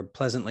you were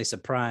pleasantly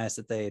surprised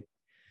that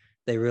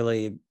they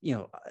really,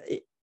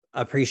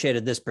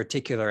 appreciated this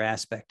particular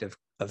aspect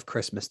of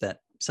Christmas that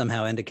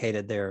somehow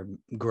indicated their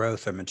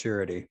growth or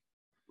maturity?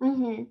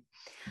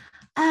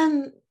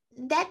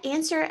 That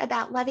answer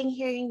about loving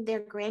hearing their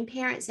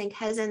grandparents and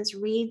cousins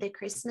read the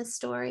Christmas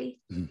story,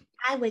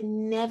 I would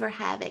never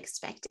have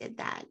expected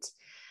that.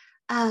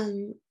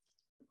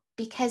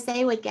 Because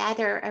they would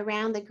gather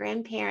around the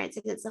grandparents,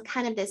 and it's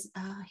kind of this,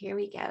 here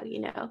we go,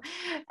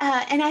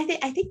 and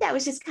I think that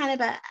was just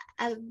kind of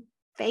a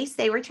face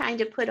they were trying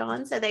to put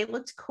on so they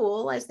looked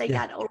cool as they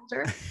got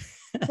older,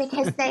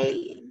 because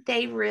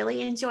they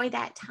really enjoy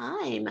that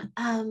time.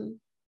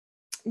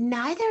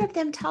 Neither of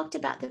them talked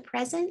about the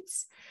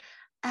presents.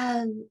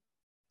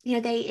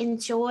 They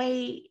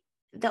enjoy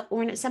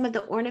some of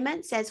the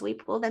ornaments as we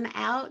pull them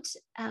out.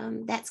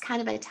 That's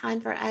kind of a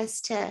time for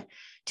us to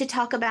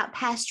talk about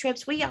past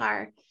trips.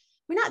 We're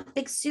not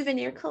big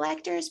souvenir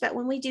collectors, but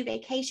when we do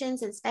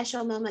vacations and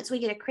special moments, we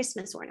get a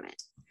Christmas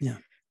ornament. Yeah.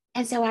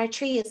 And so our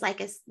tree is like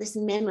this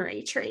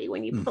memory tree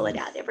when you pull it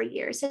out every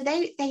year. So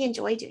they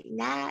enjoy doing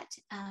that.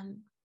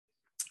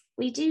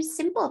 We do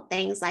simple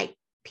things like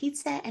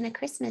pizza and a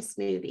Christmas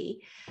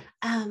movie.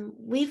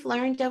 We've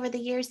learned over the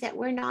years that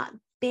we're not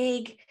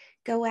big,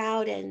 go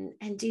out and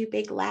do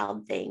big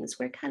loud things.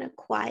 We're kind of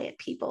quiet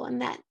people,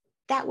 and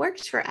that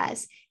works for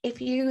us.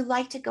 If you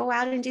like to go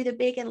out and do the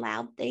big and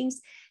loud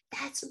things,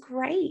 that's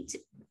great.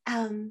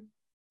 And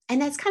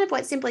that's kind of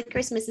what Simply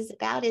Christmas is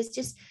about, is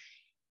just,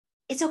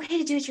 it's okay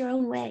to do it your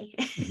own way.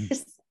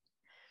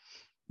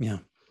 Yeah.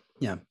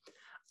 Yeah.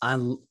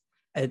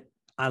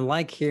 I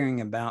like hearing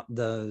about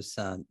those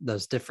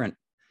different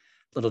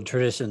little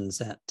traditions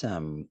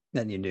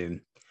that you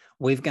do.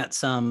 We've got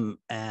some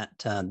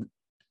at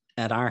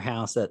our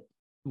house that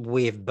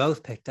we've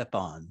both picked up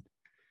on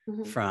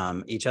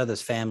from each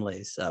other's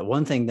families.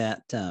 One thing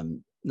that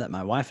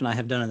my wife and I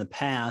have done in the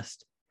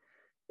past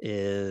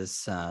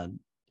is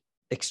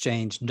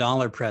exchange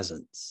dollar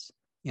presents.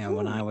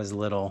 When I was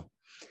little,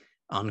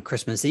 on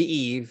Christmas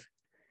Eve,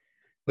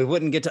 we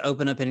wouldn't get to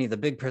open up any of the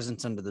big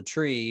presents under the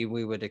tree.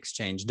 We would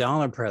exchange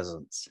dollar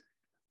presents.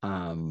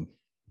 And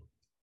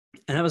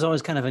that was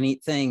always kind of a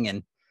neat thing.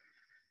 And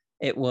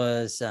it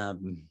was a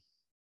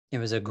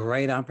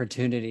great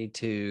opportunity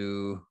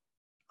to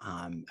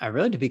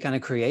be kind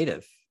of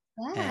creative.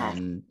 Yeah.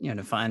 And,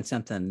 to find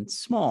something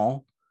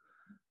small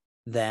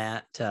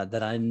that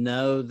I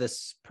know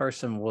this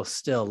person will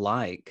still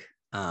like.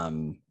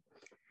 I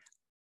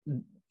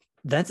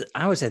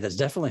would say that's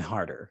definitely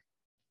harder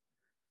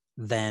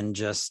than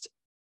just,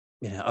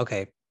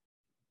 okay,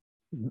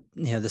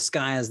 the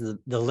sky is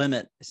the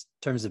limit in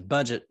terms of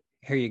budget.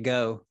 Here you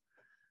go.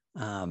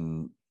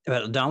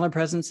 But dollar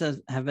presents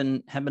have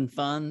been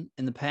fun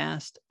in the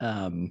past.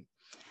 When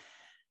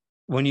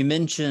you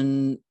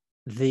mention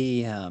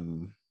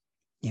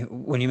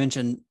when you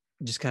mention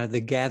just kind of the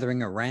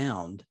gathering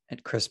around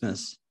at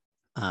Christmas,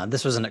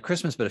 this wasn't at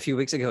Christmas, but a few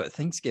weeks ago at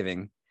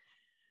Thanksgiving,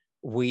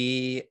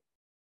 we,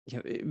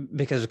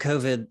 because of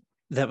COVID,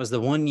 that was the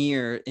one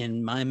year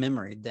in my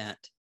memory that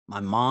my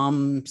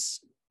mom's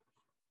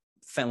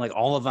felt like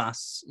all of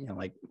us,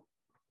 like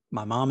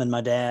my mom and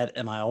my dad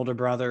and my older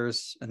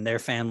brothers and their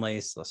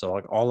families, so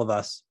like all of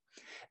us,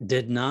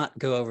 did not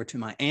go over to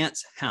my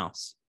aunt's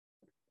house.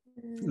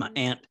 My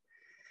aunt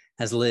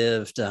has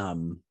lived,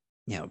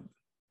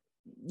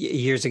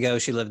 years ago,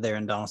 she lived there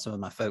in Donaldson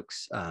with my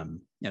folks,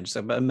 just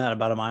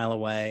about a mile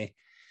away.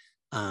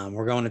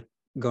 We're going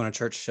to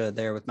church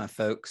there with my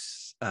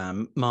folks.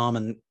 Mom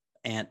and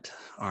aunt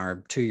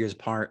are 2 years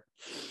apart.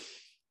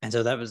 And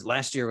so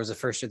last year was the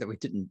first year that we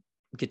didn't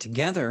get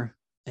together.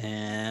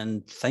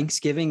 And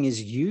Thanksgiving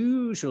is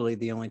usually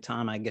the only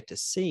time I get to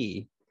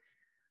see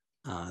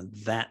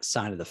that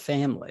side of the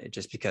family,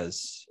 just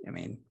because,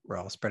 we're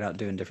all spread out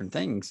doing different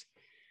things.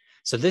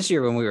 So this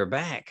year when we were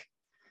back,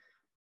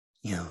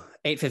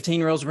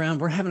 8:15 rolls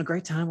around, we're having a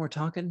great time. We're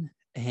talking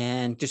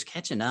and just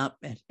catching up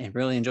and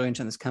really enjoying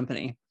each other's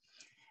company.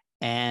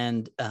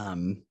 And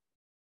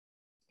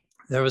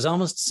there was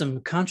almost some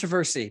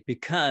controversy,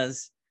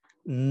 because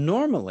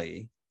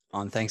normally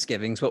on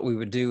Thanksgivings, what we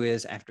would do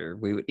is, after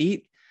we would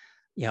eat,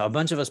 a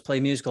bunch of us play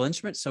musical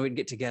instruments. So we'd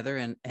get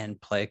together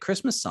and play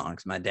Christmas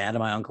songs. My dad and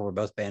my uncle were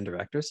both band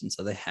directors. And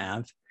so they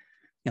have,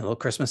 little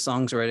Christmas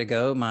songs ready to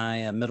go.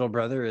 My middle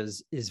brother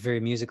is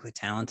very musically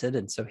talented.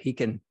 And so he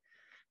can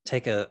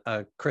take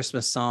a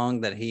Christmas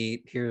song that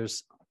he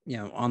hears,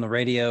 on the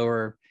radio,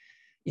 or,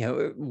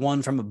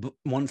 one from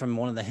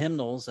one of the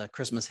hymnals, a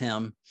Christmas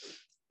hymn,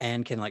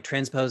 and can like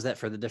transpose that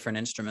for the different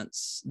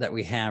instruments that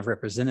we have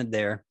represented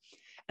there.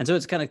 And so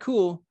it's kind of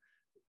cool.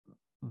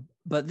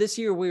 But this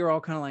year we were all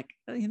kind of like,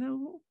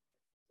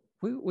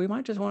 we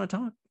might just want to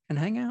talk and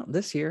hang out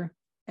this year.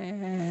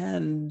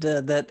 And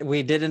that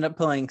we did end up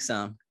playing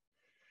some,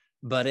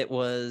 but it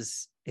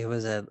was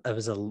a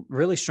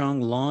really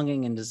strong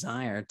longing and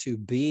desire to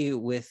be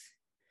with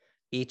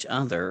each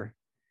other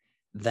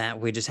that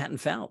we just hadn't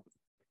felt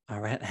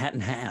or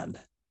hadn't had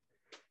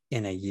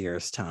in a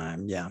year's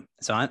time. Yeah.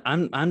 So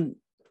I'm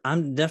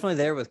definitely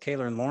there with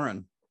Kayla and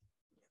Lauren,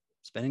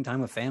 spending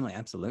time with family.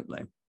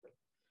 Absolutely.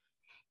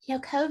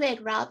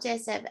 COVID robbed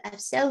us of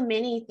so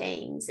many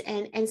things,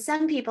 and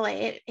some people,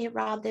 it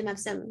robbed them of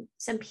some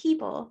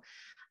people.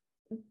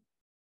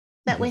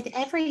 But with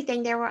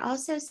everything, there were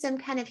also some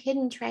kind of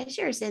hidden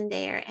treasures in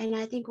there. And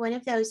I think one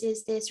of those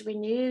is this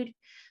renewed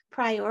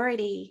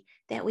priority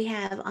that we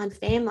have on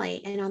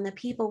family and on the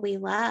people we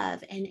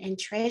love, and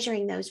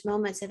treasuring those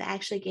moments of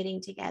actually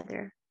getting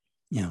together.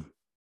 Yeah.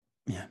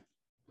 Yeah.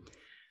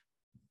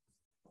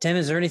 Tim,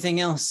 is there anything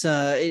else,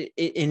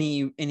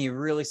 any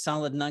really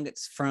solid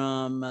nuggets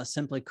from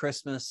Simply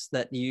Christmas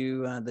that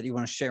you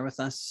want to share with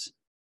us?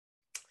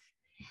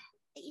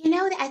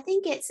 I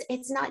think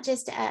it's not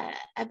just a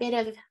bit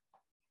of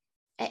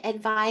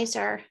advice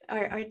or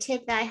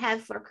tip that I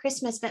have for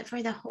Christmas, but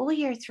for the whole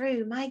year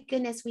through. My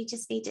goodness, we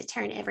just need to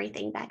turn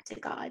everything back to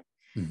God.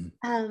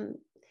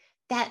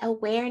 That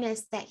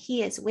awareness that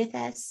He is with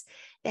us,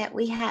 that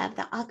we have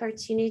the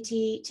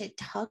opportunity to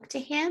talk to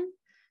Him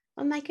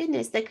oh my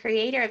goodness, the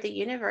creator of the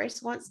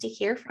universe wants to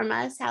hear from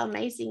us. How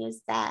amazing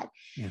is that?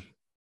 Yeah.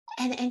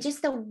 And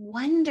just the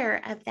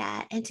wonder of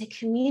that, and to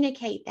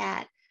communicate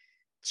that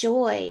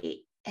joy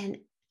and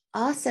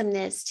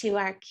awesomeness to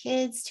our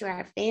kids, to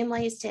our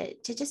families, to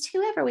just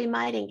whoever we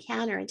might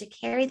encounter, and to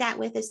carry that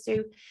with us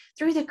through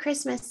the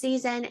Christmas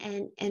season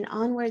and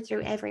onward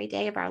through every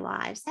day of our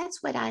lives. That's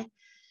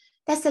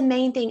the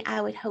main thing I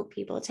would hope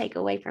people take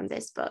away from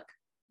this book.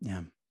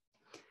 Yeah.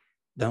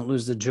 Don't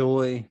lose the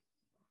joy,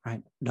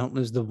 right? Don't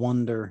lose the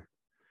wonder.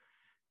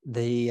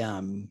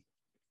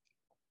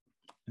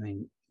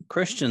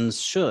 Christians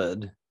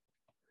should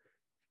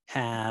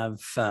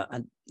have,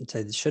 I'd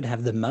say they should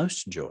have the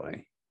most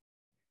joy,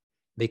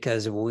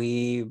 because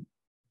we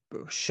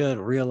should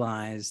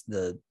realize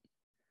the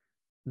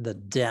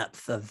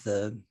depth of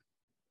the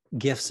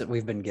gifts that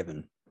we've been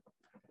given,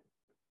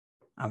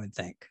 I would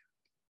think.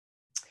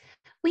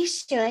 We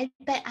should,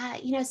 but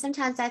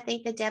sometimes I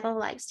think the devil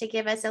likes to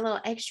give us a little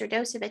extra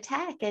dose of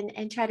attack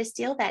and try to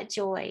steal that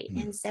joy.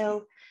 And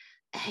so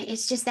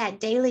it's just that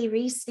daily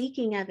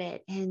re-seeking of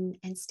it,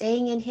 and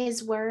staying in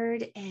his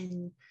word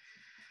and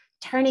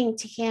turning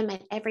to him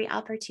at every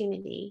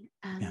opportunity.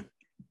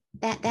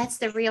 That's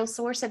the real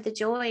source of the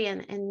joy,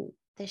 and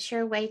the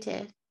sure way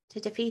to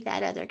defeat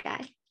that other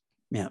guy.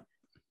 Yeah.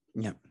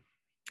 Yeah.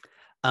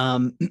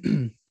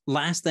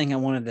 Last thing I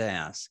wanted to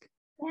ask.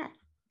 Yeah.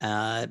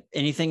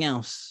 Anything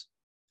else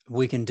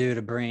we can do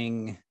to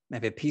bring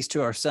maybe peace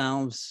to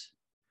ourselves,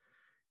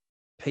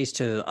 peace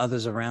to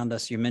others around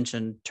us? You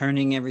mentioned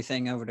turning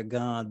everything over to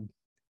God.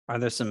 Are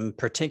there some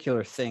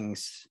particular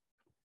things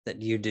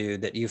that you do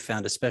that you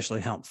found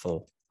especially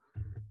helpful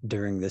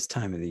during this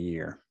time of the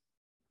year?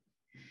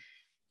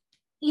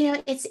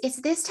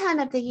 It's this time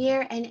of the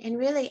year, and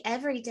really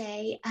every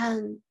day.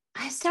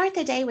 I start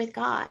the day with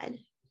God.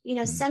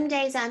 Some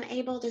days I'm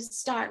able to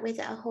start with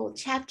a whole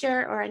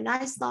chapter or a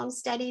nice long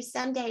study.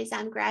 Some days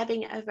I'm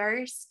grabbing a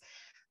verse,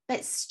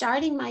 but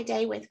starting my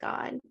day with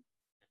God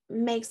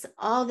makes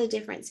all the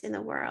difference in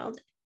the world.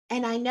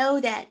 And I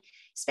know that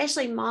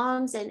especially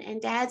moms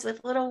and dads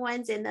with little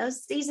ones in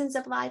those seasons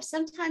of life,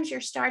 sometimes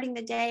you're starting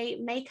the day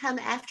may come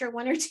after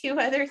one or two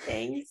other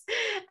things.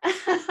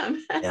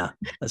 Yeah,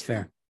 that's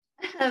fair.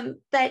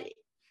 But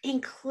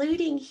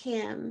including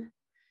him,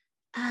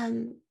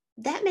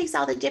 that makes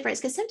all the difference,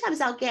 because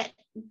sometimes I'll get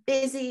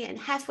busy and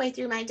halfway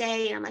through my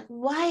day and I'm like,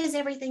 why is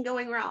everything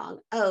going wrong?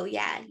 Oh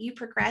yeah, you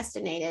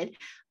procrastinated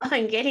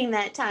on getting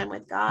that time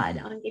with God,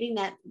 on getting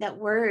that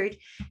word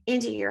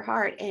into your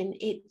heart, and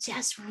it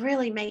just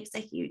really makes a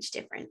huge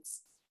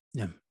difference.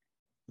 Yeah.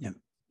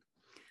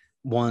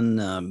 One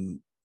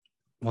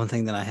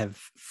thing that I have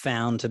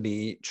found to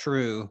be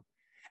true,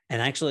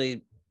 and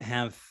actually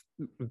have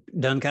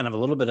done kind of a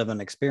little bit of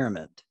an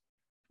experiment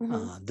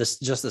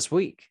this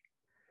week,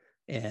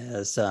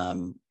 is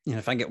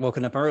if I get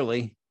woken up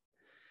early,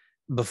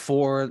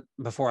 before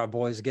our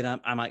boys get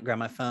up, I might grab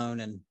my phone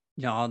and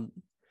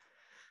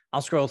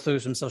I'll scroll through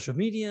some social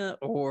media,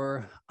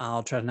 or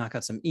I'll try to knock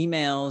out some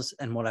emails.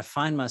 And what I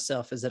find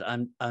myself is that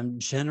I'm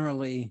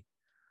generally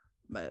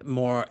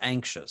more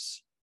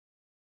anxious.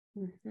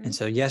 And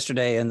so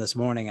yesterday and this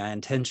morning, I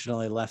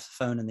intentionally left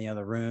the phone in the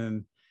other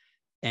room.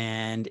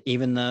 And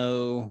even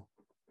though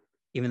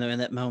in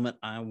that moment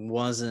I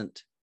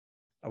wasn't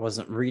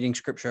reading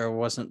scripture, I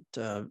wasn't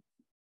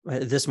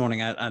this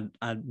morning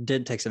I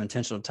did take some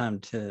intentional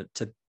time to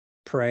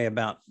pray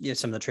about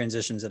some of the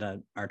transitions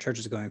that our church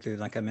is going through,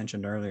 like I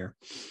mentioned earlier.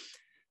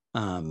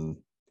 I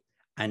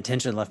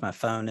intentionally left my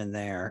phone in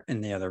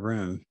the other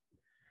room,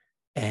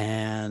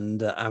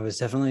 and I was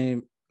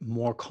definitely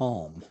more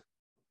calm,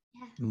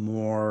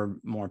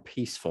 more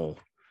peaceful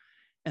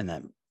in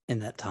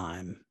that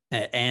time.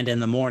 And in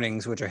the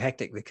mornings, which are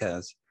hectic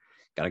because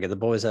got to get the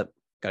boys up,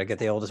 got to get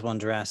the oldest one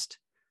dressed,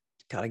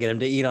 got to get them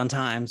to eat on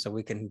time so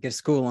we can get to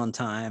school on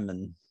time,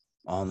 and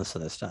all this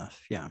other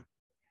stuff. Yeah.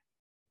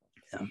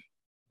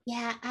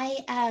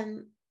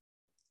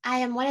 I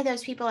am one of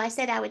those people. I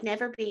said I would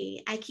never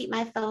be. I keep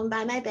my phone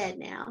by my bed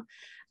now.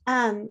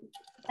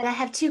 But I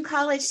have 2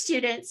 college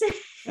students.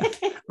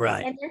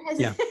 Right. And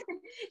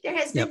there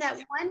has been that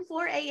one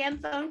 4 a.m.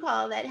 phone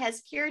call that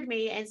has cured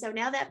me. And so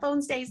now that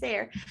phone stays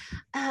there.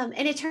 And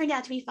it turned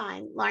out to be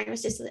fine. Lauren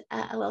was just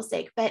a little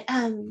sick. But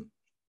I'm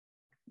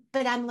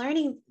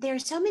learning there are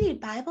so many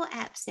Bible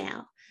apps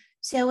now.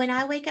 So when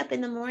I wake up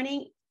in the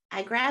morning,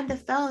 I grab the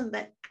phone,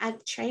 but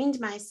I've trained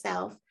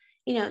myself,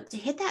 to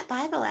hit that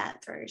Bible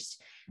app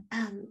first.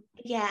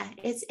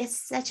 It's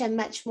such a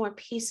much more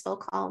peaceful,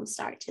 calm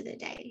start to the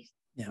day.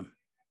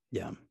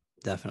 Yeah,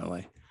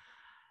 definitely.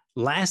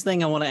 Last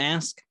thing I want to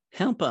ask,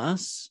 help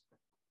us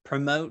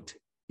promote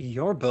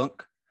your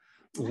book.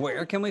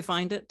 Where can we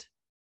find it?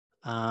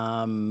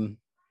 Tell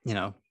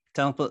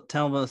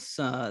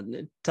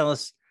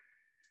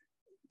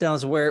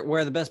us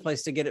where the best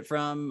place to get it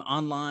from,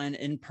 online,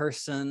 in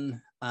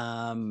person,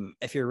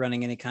 if you're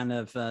running any kind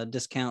of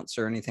discounts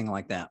or anything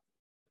like that.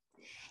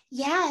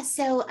 Yeah,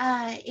 so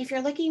if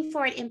you're looking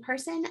for it in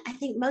person, I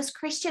think most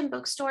Christian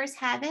bookstores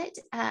have it.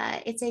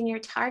 It's in your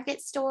Target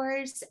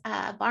stores.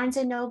 Barnes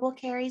and Noble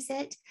carries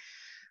it.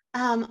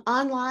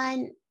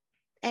 Online,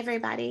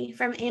 everybody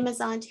from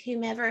Amazon to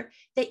whomever.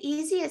 The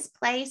easiest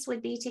place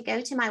would be to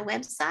go to my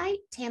website,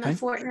 Okay.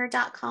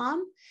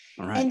 tamafortner.com.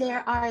 All right. And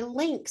there are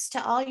links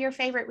to all your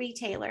favorite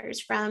retailers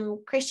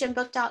from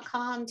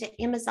christianbook.com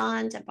to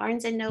Amazon to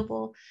Barnes and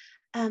Noble.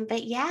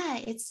 But yeah,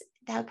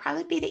 that would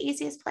probably be the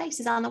easiest place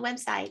is on the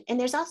website. And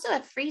there's also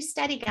a free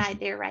study guide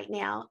there right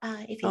now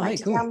if you'd Oh, like hey,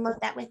 to cool. download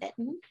that with it.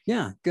 Mm-hmm.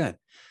 Yeah, good.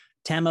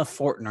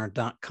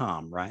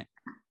 tamafortner.com, right?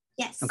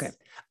 Yes. Okay.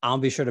 I'll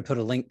be sure to put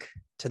a link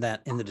to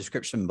that in the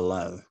description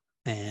below.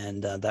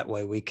 And that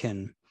way we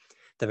can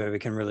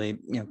really,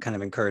 kind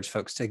of encourage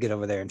folks to get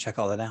over there and check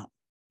all that out.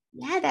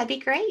 Yeah, that'd be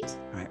great.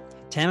 All right.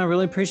 Tam, I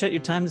really appreciate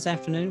your time this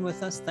afternoon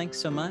with us. Thanks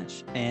so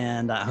much.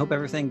 And I hope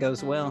everything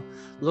goes well.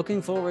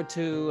 Looking forward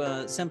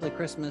to Simply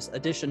Christmas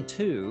Edition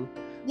 2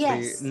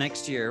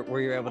 next year,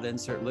 where you're able to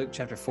insert Luke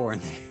chapter 4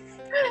 in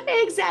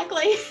there.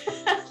 Exactly.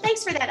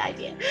 Thanks for that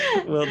idea.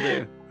 Will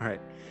do. All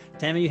right.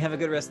 Tammy, you have a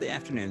good rest of the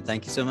afternoon.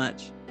 Thank you so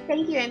much.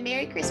 Thank you, and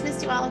Merry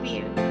Christmas to all of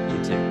you.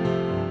 You too.